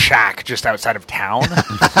around a shack just outside of town.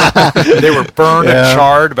 They were burned Yeah. and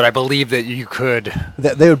charred, but I believe that you could.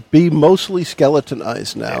 They would be mostly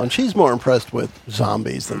skeletonized now, and she's more impressed with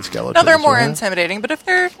zombies than skeletons. No, they're more right? intimidating, but if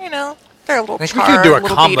they're, they're a little I think charred, we could do a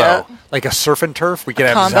little beat combo, up. like a surf and turf. We could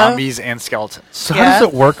have combo? zombies and skeletons. So Yeah. how does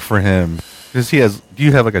it work for him? Because do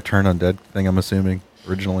you have like a turn undead thing? I'm assuming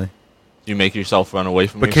originally, You make yourself run away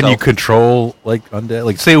from but yourself. can you control like undead?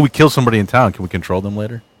 Like, say we kill somebody in town, can we control them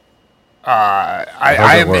later? I does it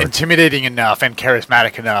am work? intimidating enough and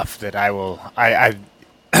charismatic enough that I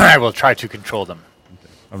I will try to control them.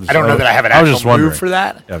 I don't know that I have an I was actual just wondering. move for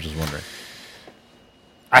that. Yeah, I was just wondering.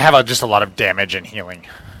 I have just a lot of damage and healing.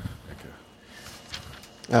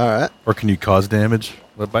 All right. Or can you cause damage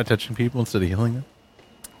by touching people instead of healing them?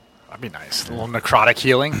 That'd be nice. A little necrotic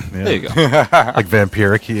healing. Yeah. There you go. Like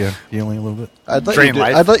vampiric healing a little bit. Drain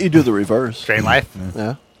life. I'd let you do the reverse. Drain life.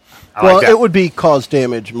 Yeah. I Well, like that. it would be cause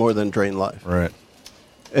damage more than drain life. Right.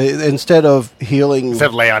 Instead of healing Instead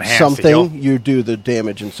of lay on hands to something, heal. you do the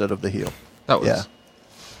damage instead of the heal. That was.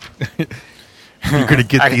 Yeah. You're gonna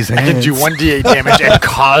get these I can hands. do 1d8 damage and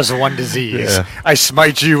cause one disease. Yeah. I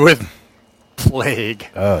smite you with plague.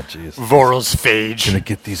 Oh, jeez. Voral's phage. Gonna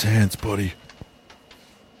get these hands, buddy.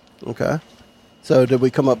 Okay. So did we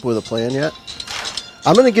come up with a plan yet?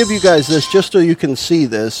 I'm going to give you guys this just so you can see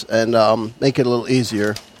this and make it a little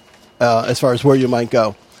easier as far as where you might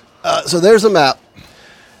go. So there's a map.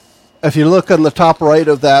 If you look on the top right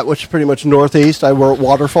of that, which is pretty much northeast, I wrote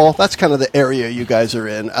Waterfall. That's kind of the area you guys are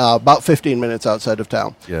in, about 15 minutes outside of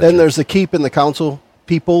town. Yeah, Then sure. there's the keep and the council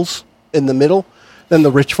peoples in the middle. Then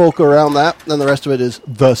the rich folk around that. Then the rest of it is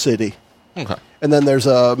the city. Okay. And then there's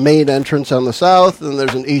a main entrance on the south, and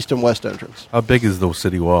there's an east and west entrance. How big is the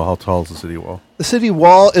city wall? How tall is the city wall? The city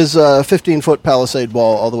wall is a 15-foot palisade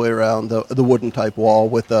wall all the way around, the wooden type wall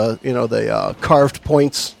with the carved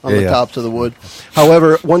points on the tops of the wood.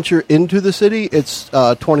 However, once you're into the city, it's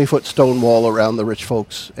a 20-foot stone wall around the rich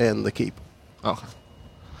folks and the keep. Okay.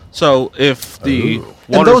 So if the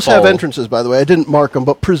waterfall... And those have entrances, by the way. I didn't mark them,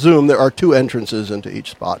 but presume there are 2 entrances into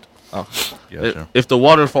each spot. Oh. Gotcha. If the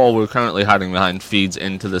waterfall we're currently hiding behind feeds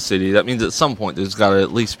into the city, that means at some point there's got to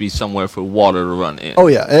at least be somewhere for water to run in. Oh,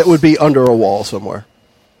 yeah. It would be under a wall somewhere.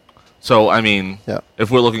 So, I mean, if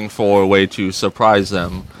we're looking for a way to surprise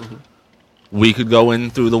them, we could go in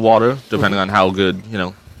through the water, depending on how good,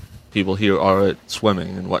 people here are at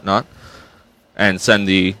swimming and whatnot, and send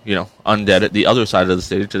the, undead at the other side of the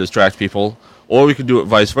city to distract people. Or we could do it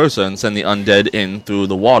vice versa and send the undead in through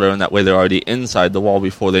the water, and that way they're already inside the wall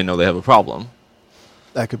before they know they have a problem.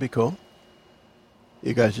 That could be cool.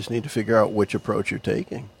 You guys just need to figure out which approach you're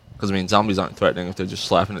taking. Because, zombies aren't threatening if they're just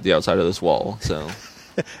slapping at the outside of this wall, so...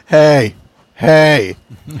 Hey! Is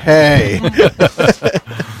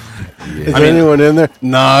anyone in there?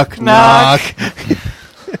 Knock.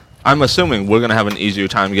 I'm assuming we're going to have an easier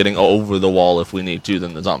time getting over the wall if we need to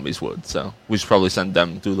than the zombies would, so we should probably send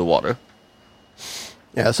them through the water.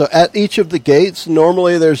 Yeah, so at each of the gates,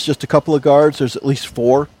 normally there's just a couple of guards. There's at least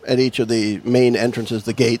 4 at each of the main entrances,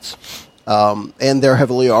 the gates. And they're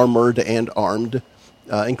heavily armored and armed,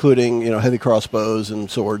 including heavy crossbows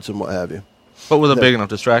and swords and what have you. But with a big enough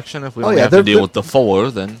distraction, if we only have to deal with the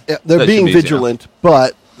 4, then... Yeah, they're being vigilant,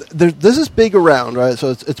 but this is big around, right? So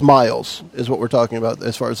it's miles is what we're talking about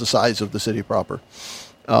as far as the size of the city proper.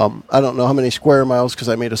 I don't know how many square miles because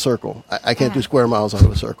I made a circle. I can't do square miles out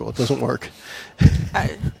of a circle. It doesn't work.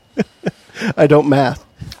 I don't math.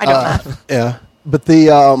 Yeah, but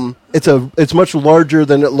it's much larger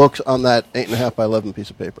than it looks on that 8.5 by 11 piece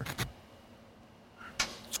of paper.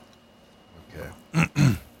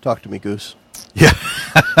 Okay. Talk to me, Goose. Yeah.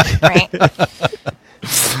 Right.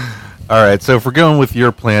 All right. So if we're going with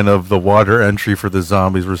your plan of the water entry for the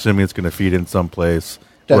zombies, we're assuming it's going to feed in someplace.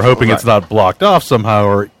 We're hoping it's not blocked off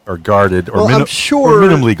somehow or guarded or, I'm sure or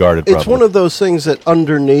minimally guarded. It's one of those things that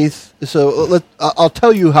underneath. So I'll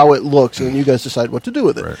tell you how it looks, and then you guys decide what to do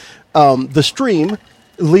with it. Right. The stream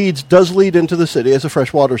does lead into the city as a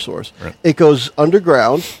fresh water source. Right. It goes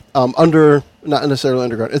underground, not necessarily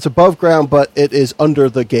underground. It's above ground, but it is under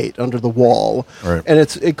the gate, under the wall. Right. And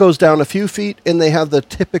it goes down a few feet, and they have the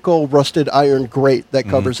typical rusted iron grate that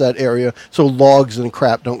covers that area, so logs and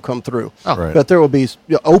crap don't come through. Oh. Right. But there will be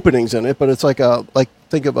openings in it, but it's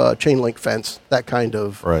think of a chain link fence, that kind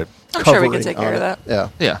of right. I'm sure we covering can take on care of it.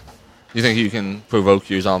 that. Yeah. You think you can provoke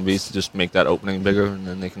your zombies to just make that opening bigger, and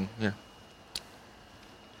then they can,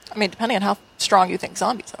 Depending on how strong you think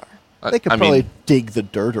zombies are. They could probably dig the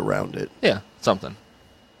dirt around it. Yeah, something.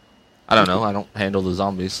 I don't know. I don't handle the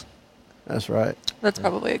zombies. That's right. That's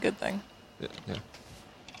probably a good thing. Yeah.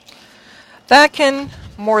 That can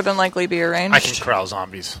more than likely be arranged. I can corral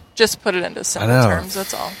zombies. Just put it into simple terms,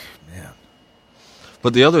 that's all. Yeah.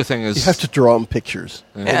 But the other thing is... You have to draw them pictures.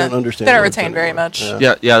 Yeah. They don't understand. They don't words retain very anymore. much.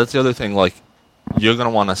 Yeah, that's the other thing. Like, you're going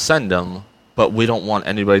to want to send them, but we don't want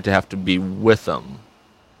anybody to have to be with them.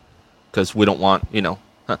 Because we don't want,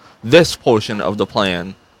 this portion of the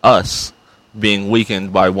plan, us, being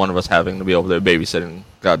weakened by one of us having to be over there babysitting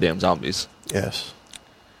goddamn zombies. Yes.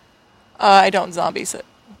 I don't zombie sit.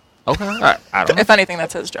 Okay. I don't know. If anything,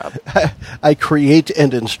 that's his job. I create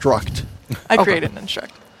and instruct. I create and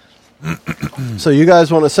instruct. So you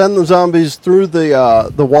guys want to send the zombies through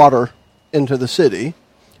the water into the city,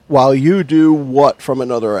 while you do what from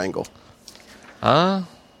another angle? How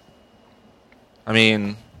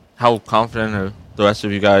confident are the rest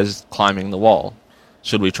of you guys climbing the wall?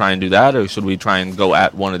 Should we try and do that, or should we try and go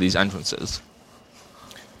at one of these entrances?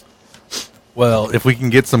 Well, if we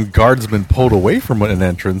can get some guardsmen pulled away from an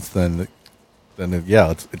entrance, then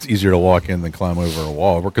it's easier to walk in than climb over a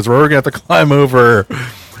wall. Because we're going to have to climb over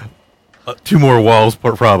 2 more walls,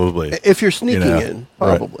 probably. If you're sneaking in,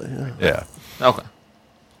 probably. Right. Yeah. Okay.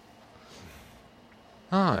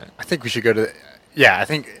 All right. I think we should go to... I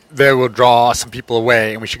think they will draw some people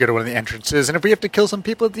away, and we should go to one of the entrances. And if we have to kill some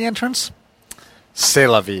people at the entrance, c'est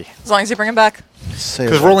la vie. As long as you bring them back.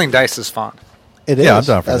 Because rolling dice is fun. It is. Yeah, I'm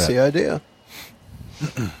down for That's that. the idea.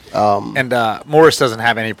 And Morris doesn't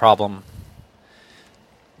have any problem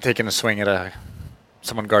taking a swing at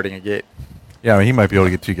someone guarding a gate. Yeah, he might be able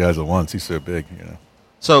to get 2 guys at once. He's so big,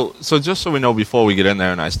 So just so we know before we get in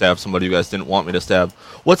there and I stab somebody you guys didn't want me to stab,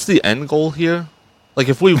 what's the end goal here? Like,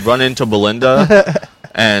 if we run into Belinda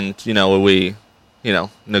and, we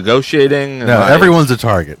negotiating? No, everyone's a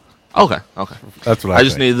target. Okay. That's what I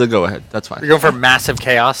just think. needed the go-ahead. That's fine. You're going for massive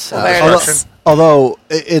chaos. There it destruction? is. Although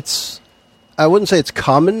it's, I wouldn't say it's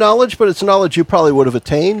common knowledge, but it's knowledge you probably would have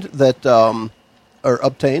attained that, or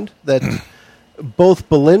obtained that both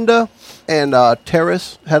Belinda and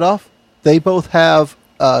Terrace Headoff, they both have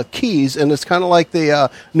keys, and it's kind of like the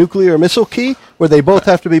nuclear missile key, where they both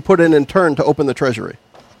have to be put in turn to open the treasury.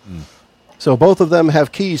 So both of them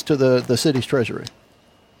have keys to the city's treasury.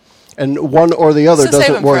 And one or the other So save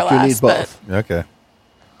doesn't them for work. You need last, both. Okay.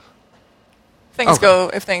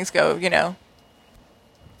 If things go,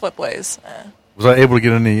 flip ways. Was I able to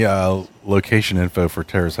get any location info for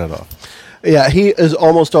Terrace Headoff? Yeah, he is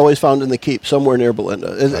almost always found in the keep, somewhere near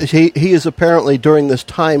Belinda. He is apparently, during this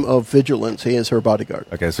time of vigilance, he is her bodyguard.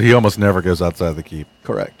 Okay, so he almost never goes outside the keep.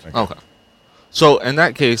 Correct. Okay. So in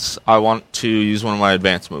that case, I want to use one of my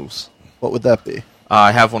advanced moves. What would that be?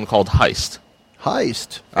 I have one called Heist.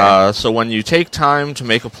 Heist. So when you take time to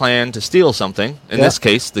make a plan to steal something, in Yeah. this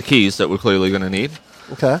case, the keys that we're clearly going to need,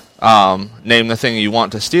 Okay. name the thing you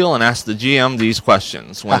want to steal and ask the GM these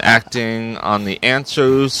questions. When acting on the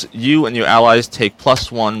answers, you and your allies take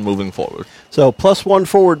 +1 moving forward. So +1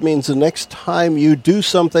 forward means the next time you do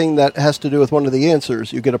something that has to do with one of the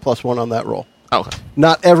answers, you get a +1 on that roll. Okay.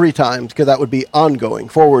 Not every time, because that would be ongoing.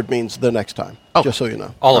 Forward means the next time, just so you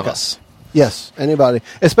know. All of Okay. us. Yes, anybody,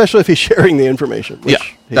 especially if he's sharing the information, which Yeah,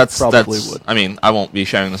 he that's probably would. I mean, I won't be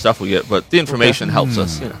sharing the stuff we get, but the information helps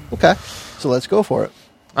us. Okay, so let's go for it.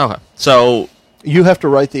 Okay. So, You have to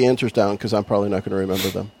write the answers down, because I'm probably not going to remember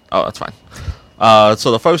them. that's fine.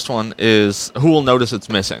 So the first one is who will notice it's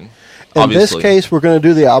missing. In Obviously. this case, we're going to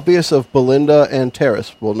do the obvious of Belinda and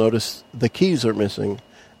Terrace. We'll notice the keys are missing.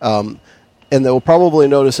 And they'll probably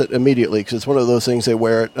notice it immediately, because it's one of those things they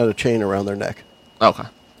wear it on a chain around their neck. Okay.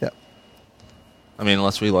 Yeah. I mean,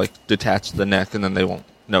 unless we detach the neck and then they won't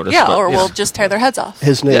notice. Yeah, but, or you we'll know. just tear their heads off.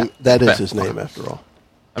 His name, Yeah. that is Okay. his name, after all.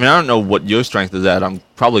 I mean, I don't know what your strength is at. I'm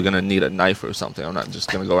probably going to need a knife or something. I'm not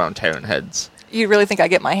just going to go around tearing heads. You really think I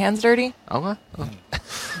get my hands dirty? Okay.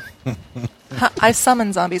 I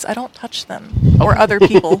summon zombies. I don't touch them or other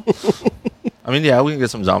people. I mean, yeah, we can get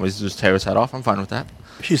some zombies to just tear his head off. I'm fine with that.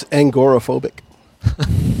 She's angoraphobic.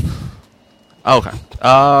 Okay.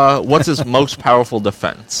 What's his most powerful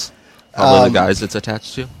defense? Probably the guys it's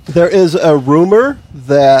attached to. There is a rumor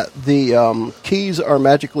that the keys are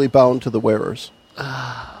magically bound to the wearers.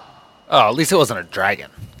 Oh, at least it wasn't a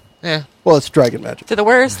dragon. Yeah. Well, it's dragon magic. Do the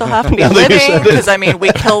wearers still have to be Now that you living? said it. Because, I mean,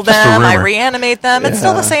 we kill them, I rumor. reanimate them. It's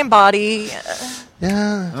still Yeah. the same body.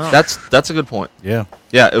 Yeah. That's a good point. Yeah.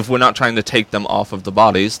 Yeah, if we're not trying to take them off of the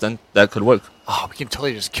bodies, then that could work. Oh, we can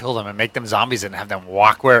totally just kill them and make them zombies and have them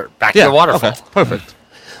walk back to the waterfall. Okay, perfect.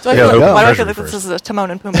 So I Yeah, feel like, open why do I treasure feel like first. this is a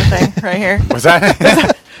Timon and Pumbaa thing right here? Was that?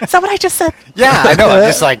 Is that what I just said? Yeah, I know. I'm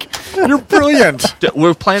just like, you're brilliant.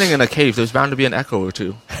 We're planning in a cave. There's bound to be an echo or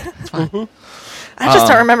two. It's fine. I just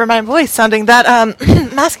don't remember my voice sounding that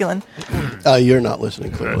masculine. You're not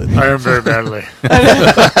listening clearly. I am very badly.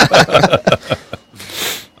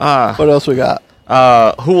 What else we got?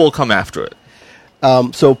 Who will come after it?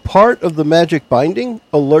 So part of the magic binding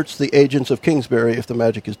alerts the agents of Kingsbury if the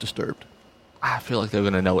magic is disturbed. I feel like they're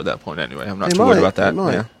going to know at that point anyway. I'm not They too worried might, about that. they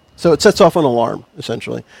might. Yeah. So it sets off an alarm,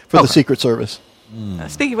 essentially, for the Okay. Secret Service.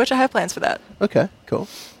 Speaking of which, I have plans for that. Okay, cool.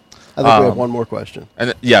 I think we have one more question.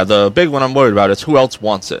 And yeah, the big one I'm worried about is who else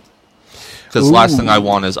wants it. Because the last thing I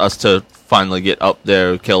want is us to finally get up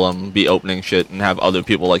there, kill them, be opening shit, and have other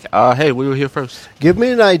people like, hey, we were here first. Give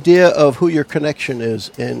me an idea of who your connection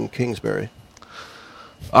is in Kingsbury.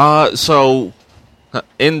 So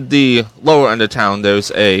in the lower end of town,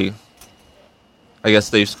 there's I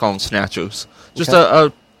guess they used to call them snatchers. Just Okay.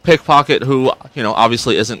 a pickpocket who,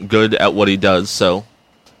 obviously isn't good at what he does, so...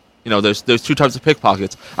 there's two types of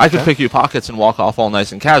pickpockets. I could pick your pockets and walk off all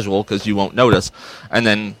nice and casual because you won't notice. And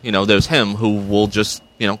then, there's him who will just,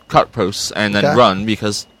 cut purse and then Okay. run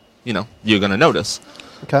because, you're going to notice.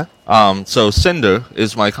 Okay. So Cinder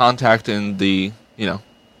is my contact in the,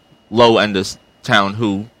 low end of town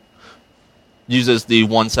who uses the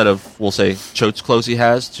one set of, we'll say, church clothes he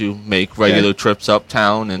has to make regular trips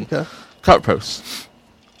uptown and Okay. cut purse.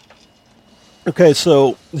 Okay,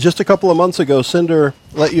 so just a couple of months ago, Cinder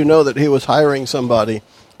let you know that he was hiring somebody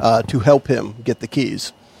to help him get the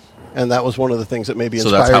keys. And that was one of the things that maybe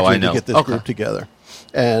So that's inspired how I you to know. get this Okay. group together.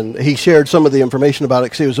 And he shared some of the information about it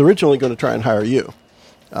because he was originally going to try and hire you.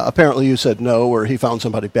 Apparently you said no, or he found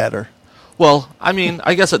somebody better. Well, I mean,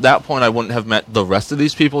 I guess at that point I wouldn't have met the rest of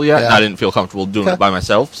these people yet, and Yeah. I didn't feel comfortable doing Okay. it by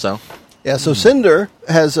myself, so... Yeah, so Cinder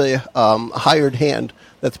has a hired hand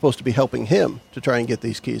that's supposed to be helping him to try and get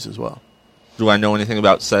these keys as well. Do I know anything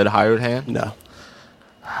about said hired hand? No.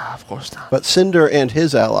 Of course not. But Cinder and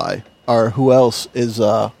his ally are who else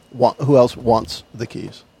wants the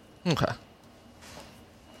keys. Okay.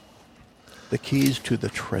 The keys to the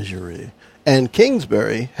treasury. And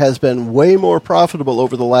Kingsbury has been way more profitable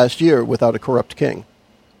over the last year without a corrupt king.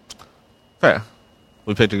 Fair.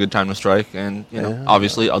 We picked a good time to strike, and Yeah.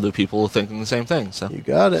 obviously other people are thinking the same thing. So You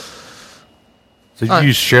got it. So do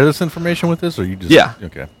you share this information with us, or you just... Yeah.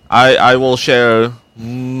 Okay. I will share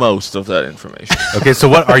most of that information. Okay, so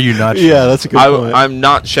what are you not sharing? Yeah, that's a good point. I'm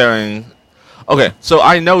not sharing. Okay, so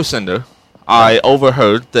I know Cinder. I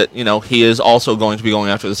overheard that he is also going to be going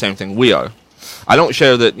after the same thing we are. I don't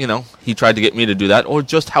share that he tried to get me to do that, or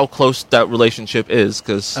just how close that relationship is,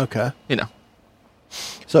 because Okay. We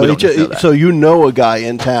don't need to know that. So you know a guy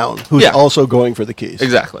in town who's Yeah. also going for the keys.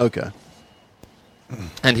 Exactly. Okay.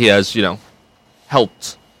 And he has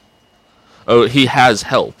helped. Oh, he has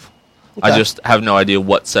help. I Okay. just have no idea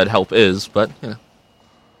what said help is, but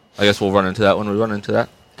I guess we'll run into that when we run into that.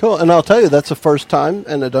 Cool. And I'll tell you, that's the first time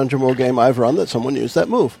in a Dungeon World game I've run that someone used that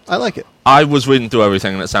move. I like it. I was reading through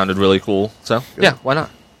everything and it sounded really cool, so yeah, why not?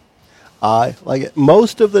 I like it.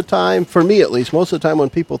 Most of the time, for me at least, most of the time when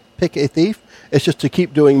people pick a thief, it's just to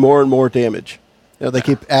keep doing more and more damage. They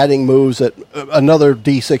keep adding moves that another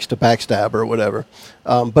D6 to backstab or whatever.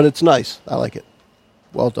 But it's nice. I like it.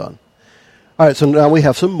 Well done. All right, so now we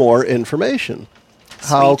have some more information.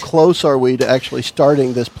 How Sweet. close are we to actually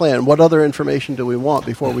starting this plan? What other information do we want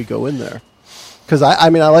before we go in there? Because, I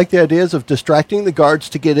like the ideas of distracting the guards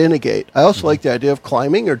to get in a gate. I also like the idea of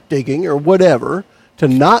climbing or digging or whatever to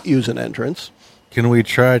not use an entrance. Can we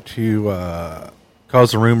try to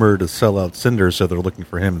cause a rumor to sell out Cinder so they're looking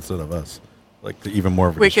for him instead of us? Like, even more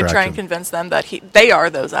of a We could try and distraction. convince them that they are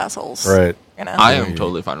those assholes. Right. I am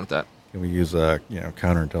totally fine with that. Can we use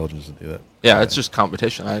counterintelligence to do that? Yeah, it's just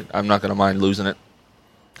competition. I'm not going to mind losing it.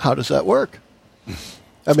 How does that work?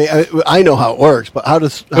 I know how it works, but how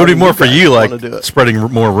does... It would be more for you, like, do it? spreading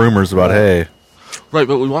more rumors about, hey... Right,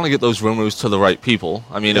 but we want to get those rumors to the right people.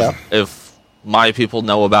 I mean, Yeah. if my people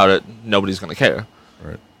know about it, nobody's going to care.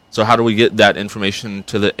 Right. So how do we get that information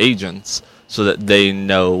to the agents so that they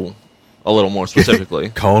know a little more specifically?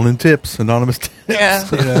 Calling in tips, anonymous tips. Yeah.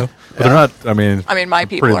 But they're not, I mean... I mean, my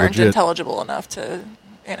people pretty aren't legit. intelligible enough to.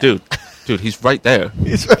 Dude, he's right there.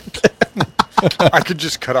 He's right there. I could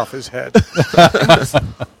just cut off his head.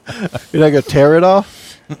 You're not going to tear it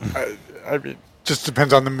off? I mean, just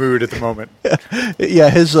depends on the mood at the moment.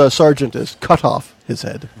 Yeah, his sergeant is cut off his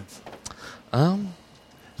head.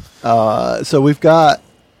 So we've got...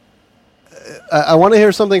 I want to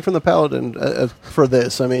hear something from the Paladin for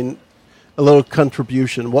this. I mean, a little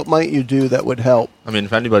contribution. What might you do that would help? I mean,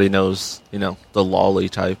 if anybody knows, the lolly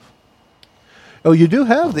type. Oh, you do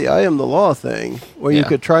have the I am the law thing, where you Yeah.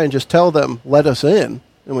 could try and just tell them, let us in,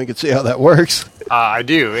 and we could see how that works. I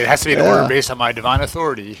do. It has to be an Yeah. order based on my divine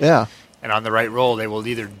authority. Yeah. And on the right roll, they will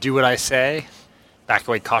either do what I say, back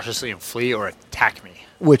away cautiously and flee, or attack me.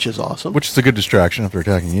 Which is awesome. Which is a good distraction if they're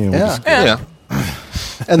attacking you. We'll Yeah. just- Yeah.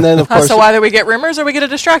 And then, of course, So either we get rumors or we get a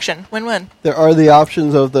distraction. Win-win. there are the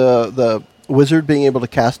options of the wizard being able to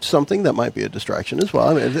cast something that might be a distraction as well.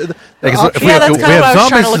 I mean, the Yeah, 'cause options- if we Yeah, have- that's we kinda have what I was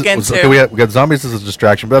trying to zombies look as- into. okay, we got zombies as a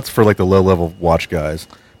distraction, but that's for like the low-level watch guys.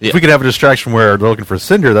 Yeah. If we could have a distraction where they're looking for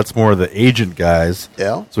Cinder, that's more the agent guys.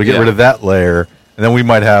 Yeah. So we get Yeah. rid of that layer, and then we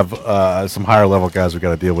might have some higher-level guys we've got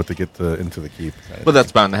to deal with to get into the keep. But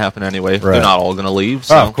that's bound to happen anyway. Right. They're not all going to leave.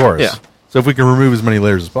 So, Oh, of course. Yeah. So if we can remove as many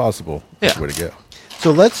layers as possible, that's Yeah. the way to go.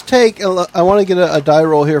 So let's take. I want to get a die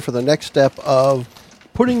roll here for the next step of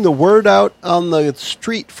putting the word out on the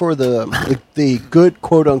street for the good,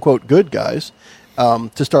 quote unquote, good guys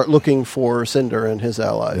to start looking for Cinder and his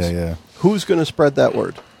allies. Yeah, yeah. Who's going to spread that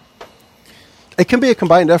word? It can be a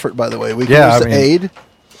combined effort, by the way. We can Yeah, use I the mean- aid.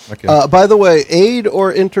 Okay. By the way, aid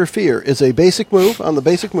or interfere is a basic move on the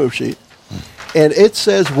basic move sheet. And it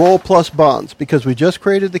says roll plus bonds. Because we just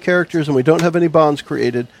created the characters and we don't have any bonds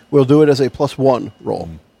created, we'll do it as a +1 roll.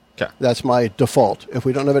 Okay. That's my default. If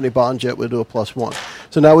we don't have any bonds yet, we'll do a +1.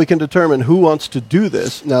 So now we can determine who wants to do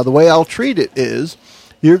this. Now, the way I'll treat it is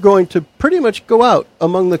you're going to pretty much go out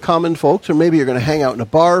among the common folks, or maybe you're going to hang out in a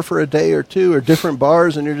bar for a day or two, or different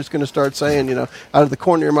bars, and you're just going to start saying, out of the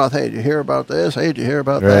corner of your mouth, hey, did you hear about this? Hey, did you hear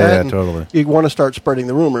about Right, that? yeah, And totally. You want to start spreading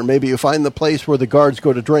the rumor. Maybe you find the place where the guards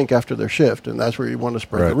go to drink after their shift, and that's where you want to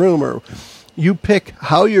spread the Right. rumor. You pick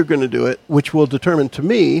how you're going to do it, which will determine to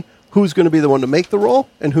me who's going to be the one to make the roll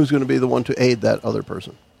and who's going to be the one to aid that other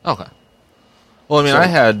person. Okay. Well, I mean, So,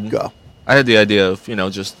 I had the idea of,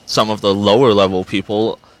 just some of the lower level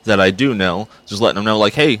people that I do know, just letting them know,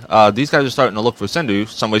 like, hey, these guys are starting to look for Cinder.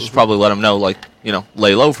 Somebody should probably let them know, like,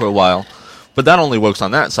 lay low for a while. But that only works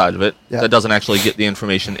on that side of it. Yeah. That doesn't actually get the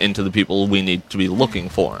information into the people we need to be looking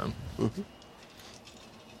for him.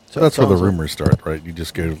 So that's where the sounds like- rumors start, right? You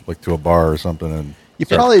just go like to a bar or something, and You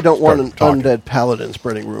start- probably don't want an start talking. undead paladin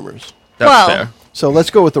spreading rumors. That's Well- fair. So let's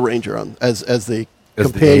go with the ranger as the As the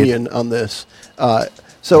companion on this.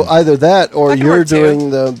 So either that or That can you're work, too. doing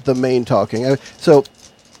the main talking. So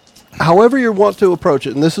however you want to approach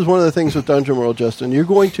it, and this is one of the things with Dungeon World, Justin, you're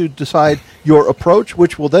going to decide your approach,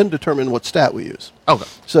 which will then determine what stat we use. Okay.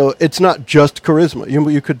 So it's not just charisma.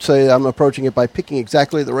 You could say I'm approaching it by picking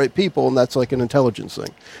exactly the right people, and that's like an intelligence thing.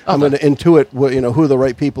 I'm going to intuit who are the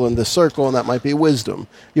right people in this circle, and that might be wisdom.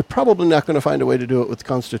 You're probably not going to find a way to do it with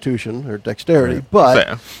constitution or dexterity, but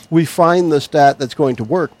Fair. we find the stat that's going to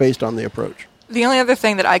work based on the approach. The only other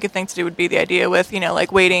thing that I could think to do would be the idea with,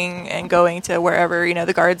 like waiting and going to wherever,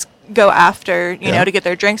 the guards go after, you know, to get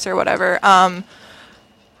their drinks or whatever. I'm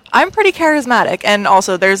pretty charismatic. And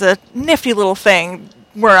also there's a nifty little thing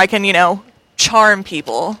where I can, charm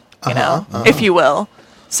people, if you will.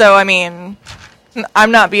 So, I mean,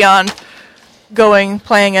 I'm not beyond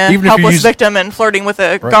playing a Even if you helpless use- victim and flirting with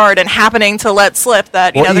a guard and happening to let slip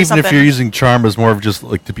that, Well, there's even something. if you're using charm as more of just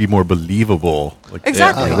like to be more believable, like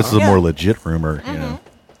Exactly. this is a Yeah. more legit rumor. You know,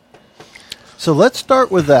 So let's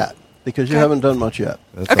start with that, because you Okay. haven't done much yet.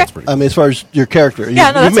 that Okay. sounds pretty. I mean, as far as your character,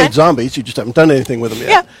 Yeah, no, you've that's made fine. zombies, you just haven't done anything with them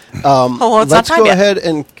yet. Yeah. Well, it's not Let's time go yet. ahead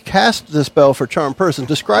and cast the spell for Charm Person.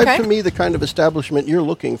 Describe Okay. to me the kind of establishment you're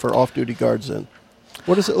looking for off-duty guards in.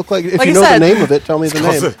 What does it look like? If Like you I know said- the name of it, tell me the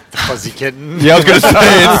name. The fuzzy kitten. Yeah, I was gonna say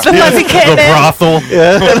it's The fuzzy the kitten. brothel.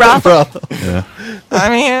 The brothel. Yeah. I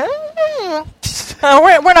mean,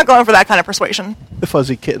 we're not going for that kind of persuasion. The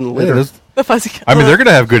fuzzy kitten Yeah, litter. The fuzzy kitten. I mean, they're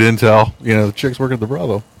gonna have good intel. You know, the chicks working at the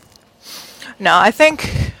brothel. No, I think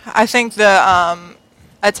the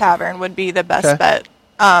a tavern would be the best Okay. bet.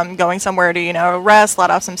 Going somewhere to rest, let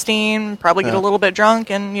off some steam, probably get Yeah. a little bit drunk,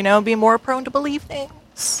 and be more prone to believe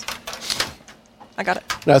things. I got it.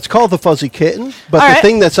 Now, it's called the fuzzy kitten, but All the right.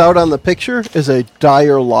 thing that's out on the picture is a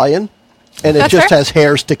dire lion, and it That's just fair. has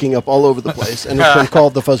hair sticking up all over the place, and it's been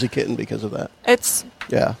called the fuzzy kitten because of that. It's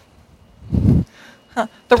Yeah.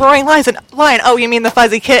 the roaring lion. Oh, you mean the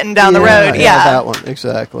fuzzy kitten down the road? Yeah, that one,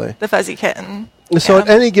 exactly. the fuzzy kitten. So Yeah. at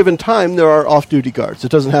any given time, there are off-duty guards.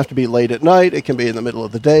 It doesn't have to be late at night. It can be in the middle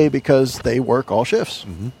of the day because they work all shifts.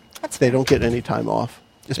 That's They don't get any time off,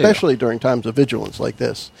 especially during times of vigilance like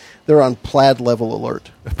this. They're on plaid level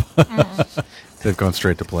alert. They've gone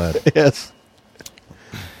straight to plaid. Yes.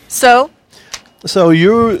 So So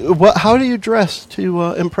how do you dress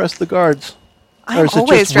to impress the guards? Or I'm is it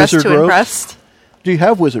always just dressed wizard to robes? impress. Do you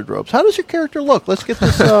have wizard robes? How does your character look? Let's get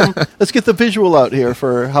this. Let's get the visual out here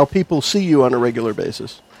for how people see you on a regular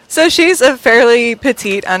basis. So she's a fairly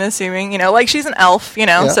petite, unassuming, like she's an elf,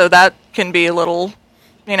 Yeah. so that can be a little,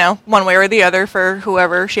 one way or the other for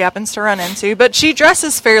whoever she happens to run into. But she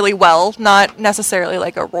dresses fairly well, not necessarily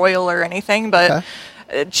like a royal or anything, but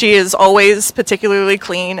she is always particularly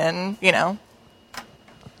clean and,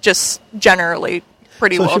 just generally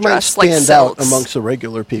pretty So well she might dressed, like stand out silks. amongst the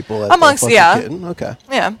regular people. At Amongst- the Fuzzy yeah. Kitten. Okay.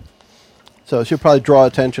 Yeah, So she'll probably draw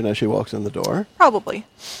attention as she walks in the door. probably.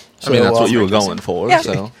 I mean, that's what you were interesting. going for. Yeah.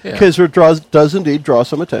 So, yeah. Kizra does indeed draw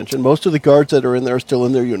some attention. Most of the guards that are in there are still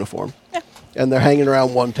in their uniform. Yeah. And they're hanging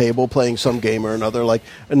around one table playing some game or another, like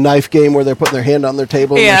a knife game where they're putting their hand on their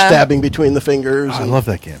table and Yeah. they're stabbing between the fingers. I and- love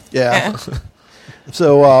that game. Yeah.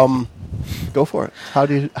 So, go for it. How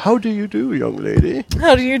do you do, young lady?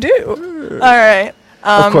 How do you do? All right.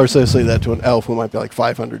 Of course, they say that to an elf who might be like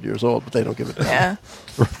 500 years old, but they don't give it to Yeah.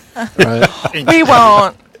 Right?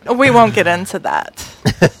 We won't get into that.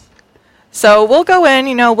 So we'll go in,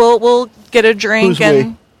 we'll get a drink Who's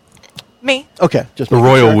and me, Okay, just The making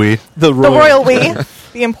royal sure. we. The the royal we,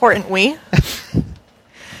 the important we.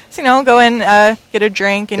 So go in, get a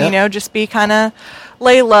drink, and Yeah. just be kind of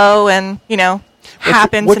lay low, and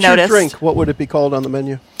happen what's to notice. your drink? What would it be called on the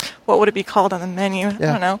menu? What would it be called on the menu? I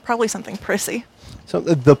Yeah. don't know. Probably something prissy.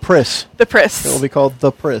 The Priss. The priss. It will be called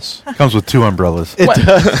the Priss. Comes with 2 umbrellas. What?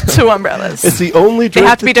 2 umbrellas. It's the only They drink.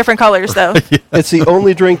 have to be different colors, though. It's the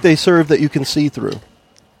only drink they serve that you can see through.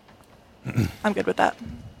 I'm good with that.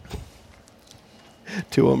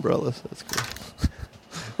 2 umbrellas. That's cool.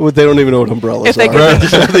 Well, they don't even know what umbrellas If they are. could-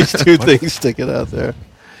 So these 2 things sticking out there.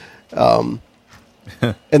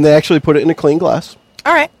 And they actually put it in a clean glass.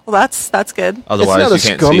 All right. Well, that's good. Otherwise, it's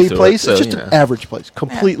you not a can't see scummy through place. It, so, It's just you an know. average place.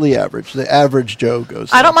 Completely average. The average Joe goes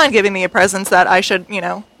I there. don't mind giving the presence that I should,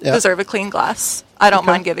 Yeah. deserve a clean glass. I don't Okay.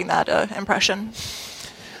 mind giving that impression.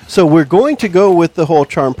 So we're going to go with the whole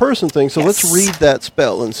charm person thing. So let's Yes. read that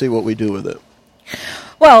spell and see what we do with it.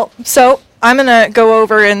 Well, so I'm going to go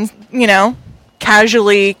over and,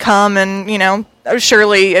 casually come and,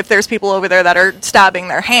 surely if there's people over there that are stabbing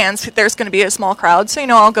their hands, there's going to be a small crowd. So,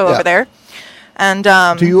 I'll go over there. And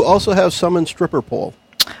do you also have summon stripper pole?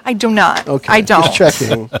 I do not. Okay, I don't. Just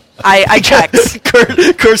checking. I checked.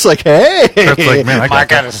 Kurt's like, hey, Kurt's like, man, I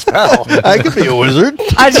got a spell. I could be a wizard.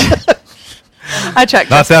 I checked.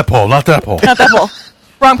 Not that pole. Not that pole. Not that pole.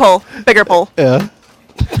 Wrong pole. Bigger pole. Yeah.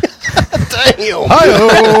 Damn.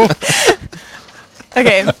 Hi-oh.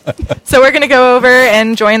 Okay, so we're going to go over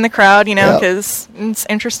and join the crowd, because it's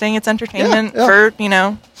interesting. It's entertainment for,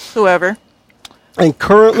 whoever. And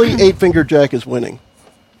currently, 8-Finger Jack is winning.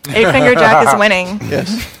 8-Finger Jack is winning.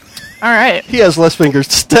 Yes. All right. He has less fingers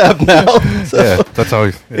to stab now. So. Yeah, that's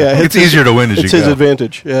always. Yeah. It's his- easier to win as you It's go. his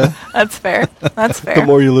advantage, yeah. That's fair. That's The fair.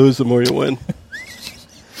 more you lose, the more you win.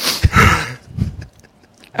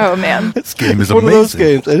 Oh, man. This game is It's one of those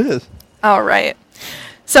amazing. games. It is. All right.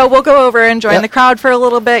 So we'll go over and join the crowd for a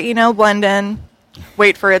little bit, blend in,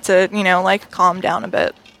 wait for it to, calm down a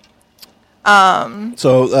bit.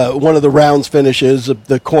 So one of the rounds finishes,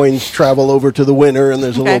 the coins travel over to the winner, and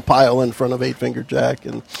there's a Okay. little pile in front of 8-Finger Jack,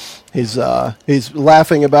 and he's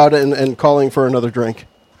laughing about it and calling for another drink.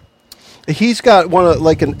 He's got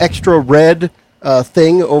an extra red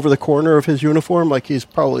thing over the corner of his uniform, like he's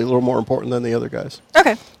probably a little more important than the other guys.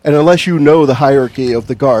 Okay. And unless you know the hierarchy of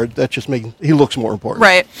the guard, that just makes he looks more important.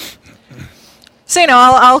 Right. So,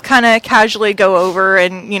 I'll kind of casually go over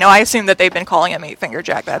and, I assume that they've been calling him 8-Finger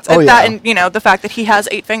Jack. That's Oh, that, yeah. and, the fact that he has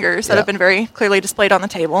 8 fingers that Yeah. have been very clearly displayed on the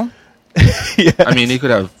table. I mean, you could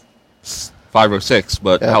have 5 or 6,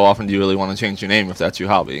 but Yeah. how often do you really want to change your name if that's your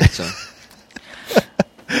hobby? So.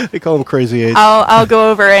 They call him Crazy 8. I'll go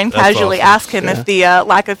over and That's casually awesome. ask him if the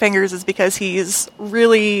lack of fingers is because he's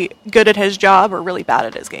really good at his job or really bad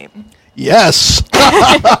at his game. Yes.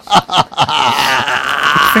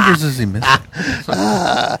 What fingers is he missing?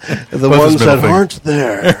 The Both his ones middle that fingers. aren't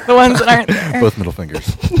there. The ones that aren't there. Both middle fingers.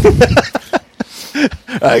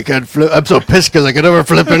 I could flip. I'm so pissed because I could never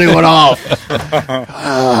flip anyone off.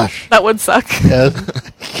 Gosh. That would suck. Yes.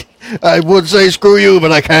 I would say screw you,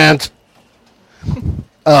 but I can't.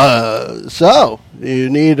 So, you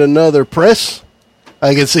need another press?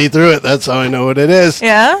 I can see through it. That's how I know what it is.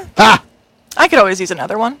 Yeah? Ha! I could always use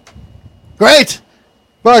another one. Great!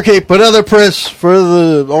 Barkeep, another press for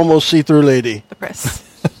the almost see-through lady. The press.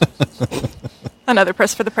 Another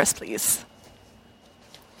press for the press, please.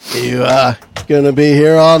 You, gonna be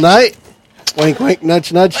here all night? Wink, wink,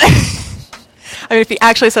 nudge, nudge. I mean, if he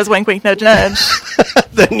actually says wink, wink, nudge, nudge,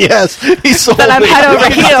 Then yes, he sold then I'm me. head over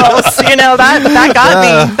heels. That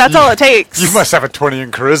got me. That's all it takes. You must have a 20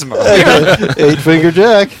 in charisma. 8-Finger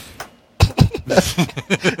Jack.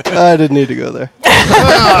 I didn't need to go there.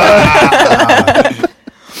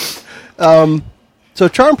 So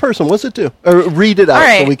charm person, what's it do? Or read it out All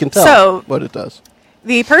right, so we can tell so- what it does.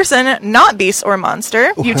 The person, not beast or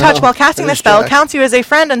monster, you Wow, touch while casting the there's spell Jack. counts you as a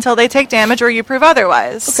friend until they take damage or you prove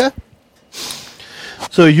otherwise. Okay.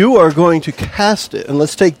 So you are going to cast it, and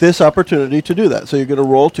let's take this opportunity to do that. So you're going to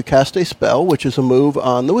roll to cast a spell, which is a move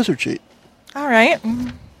on the wizard sheet. All right.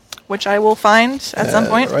 Which I will find at some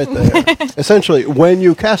point. Right there. Essentially, when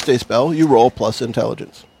you cast a spell, you roll plus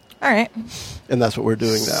intelligence. All right. And that's what we're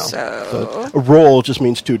doing now. So- a roll just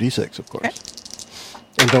means 2d6, of course. Okay.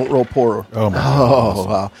 And don't roll poor. Oh, my Oh,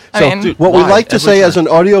 wow. I So mean- Dude, what we why? like to Every say time. as an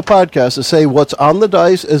audio podcast is say what's on the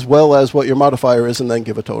dice as well as what your modifier is and then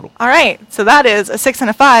give a total. All right. So that is a 6 and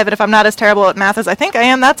a 5. And if I'm not as terrible at math as I think I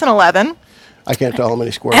am, that's an 11. I can't tell how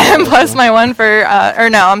many squares. And plus my one for, or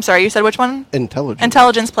no, I'm sorry. You said which one? intelligence.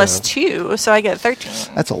 Intelligence plus 2. So I get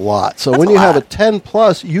 13. That's a lot. So That's when a you have a lot. 10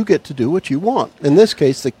 plus, you get to do what you want. In this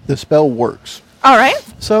case, the spell works. All right.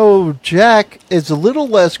 So Jack is a little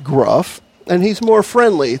less gruff, and he's more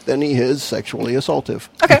friendly than he is sexually assaultive.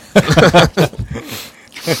 Okay.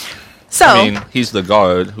 So, I mean, he's the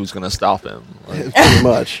guard who's going to stop him. Like, Pretty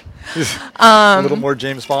much. A little more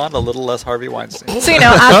James Bond, a little less Harvey Weinstein. so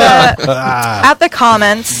at the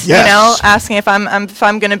comments, Yes. asking if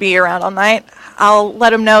I'm going to be around all night, I'll let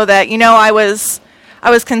them know that I was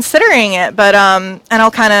considering it, but and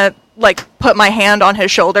I'll kind of put my hand on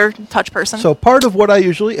his shoulder, touch person. So part of what I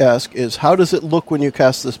usually ask is, how does it look when you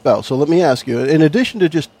cast the spell? So let me ask you, in addition to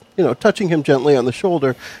just touching him gently on the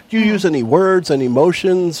shoulder, do you use any words, any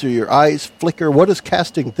motions, or your eyes flicker? What does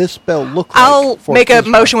casting this spell look like? I'll for make a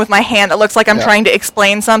Israel? motion with my hand that looks like I'm Yeah. trying to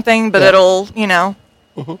explain something, but Yeah. it'll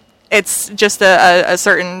it's just a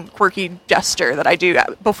certain quirky gesture that I do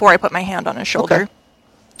before I put my hand on his shoulder. Okay.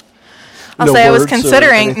 I'll No say I was words or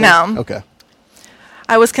considering anything? no. Okay.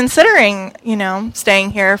 I was considering,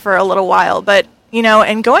 staying here for a little while, but,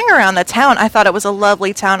 and going around the town, I thought it was a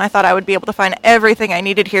lovely town. I thought I would be able to find everything I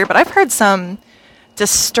needed here, but I've heard some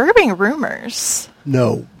disturbing rumors.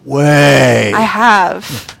 No way. I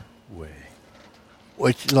have.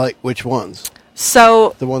 Which ones?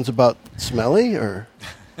 So, The ones about smelly or?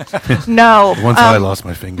 no. Once I lost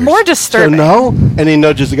my fingers. More So disturbing. no? And he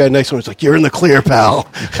nudges the guy next to him. He's like, "You're in the clear, pal."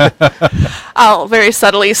 I'll very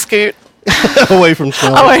subtly scoot Away from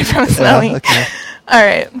smelly. away from Smelly. Yeah, okay. All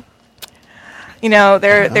right. You know,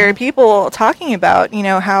 there are people talking about, you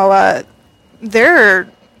know, how there are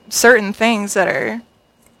certain things that are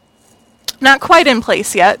not quite in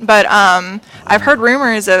place yet, but I've heard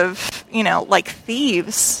rumors of, you know, like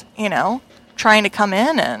thieves, you know, trying to come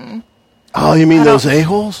in, and Oh, you mean I those don't-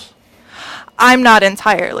 a-holes? I'm not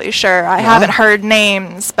entirely sure. I haven't heard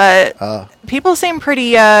names, but people seem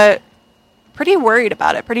pretty worried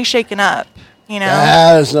about it, pretty shaken up, you know.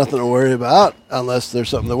 There's nothing to worry about unless there's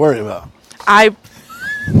something to worry about.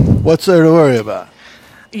 What's there to worry about?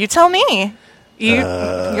 You tell me. You're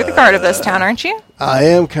the guard of this town, aren't you? I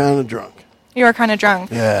am kind of drunk. You are kind of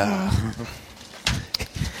drunk. Yeah.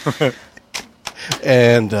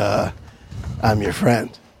 And I'm your friend.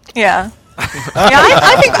 Yeah.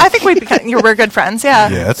 I think we're good friends. Yeah.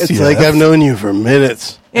 Yes, It's yes. like I've known you for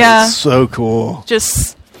minutes. and Yeah. It's so cool.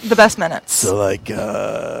 Just the best minutes. So like,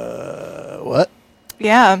 what?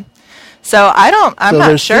 Yeah. So I'm So not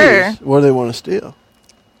there's sure. thieves. What do they want to steal?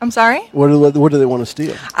 I'm sorry? What do they want to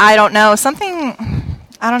steal? I don't know.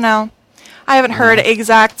 I don't know. I haven't heard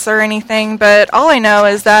exacts or anything, but all I know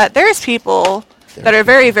is that there's people that are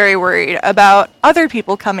very, very worried about other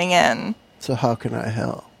people coming in. So how can I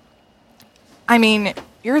help? I mean,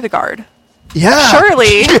 you're the guard. Yeah.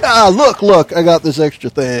 Surely. Yeah, look, I got this extra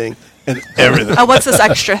thing and everything. Oh, what's this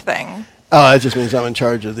extra thing? Oh, it just means I'm in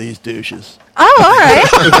charge of these douches. Oh, all right.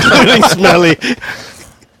 Including Smelly.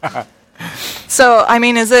 So, I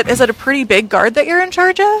mean, is it a pretty big guard that you're in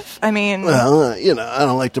charge of? I mean, Well, you know, I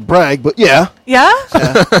don't like to brag, but yeah. yeah?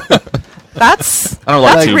 That's I don't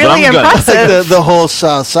like that's to, but really I'm good. impressive. The whole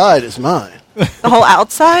south side is mine. The whole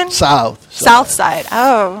outside? South. South side.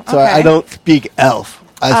 Oh, okay. So I don't speak elf.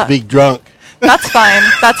 I speak drunk. That's fine.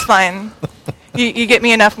 That's fine. You get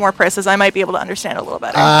me enough more presses, I might be able to understand a little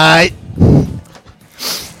better.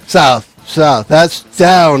 South. That's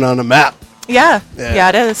down on a map. Yeah, Yeah.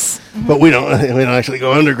 it is. But we don't actually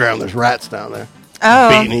go underground. There's rats down there Oh,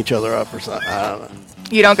 beating each other up or something. I don't know.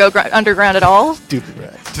 you don't go underground at all? Stupid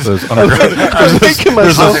rats. Those underground, I'm making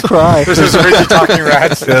myself cry. There's those crazy talking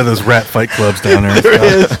rats. yeah, those rat fight clubs down there. There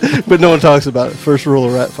is, but no one talks about it. First rule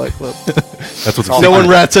of Rat Fight Club: That's what the no secret, one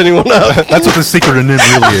rats anyone out. That's what the secret of Nim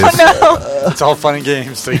really is. It's all fun and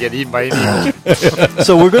games till you get eaten by an eagle.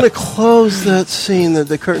 So we're going to close that scene. That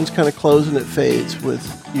the curtains kind of close and it fades with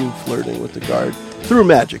you flirting with the guard through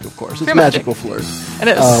magic, of course. It's Through magic. magical flirt. It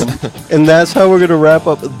is. And that's how we're going to wrap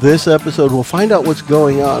up this episode. We'll find out what's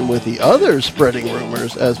going on with the other spreading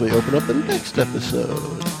rumors as we open up the next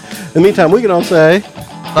episode. In the meantime, we can all say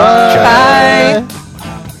Bye.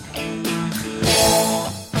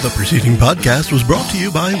 The preceding podcast was brought to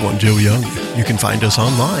you by One Joe Young. You can find us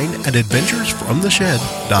online at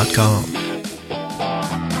adventuresfromtheshed.com.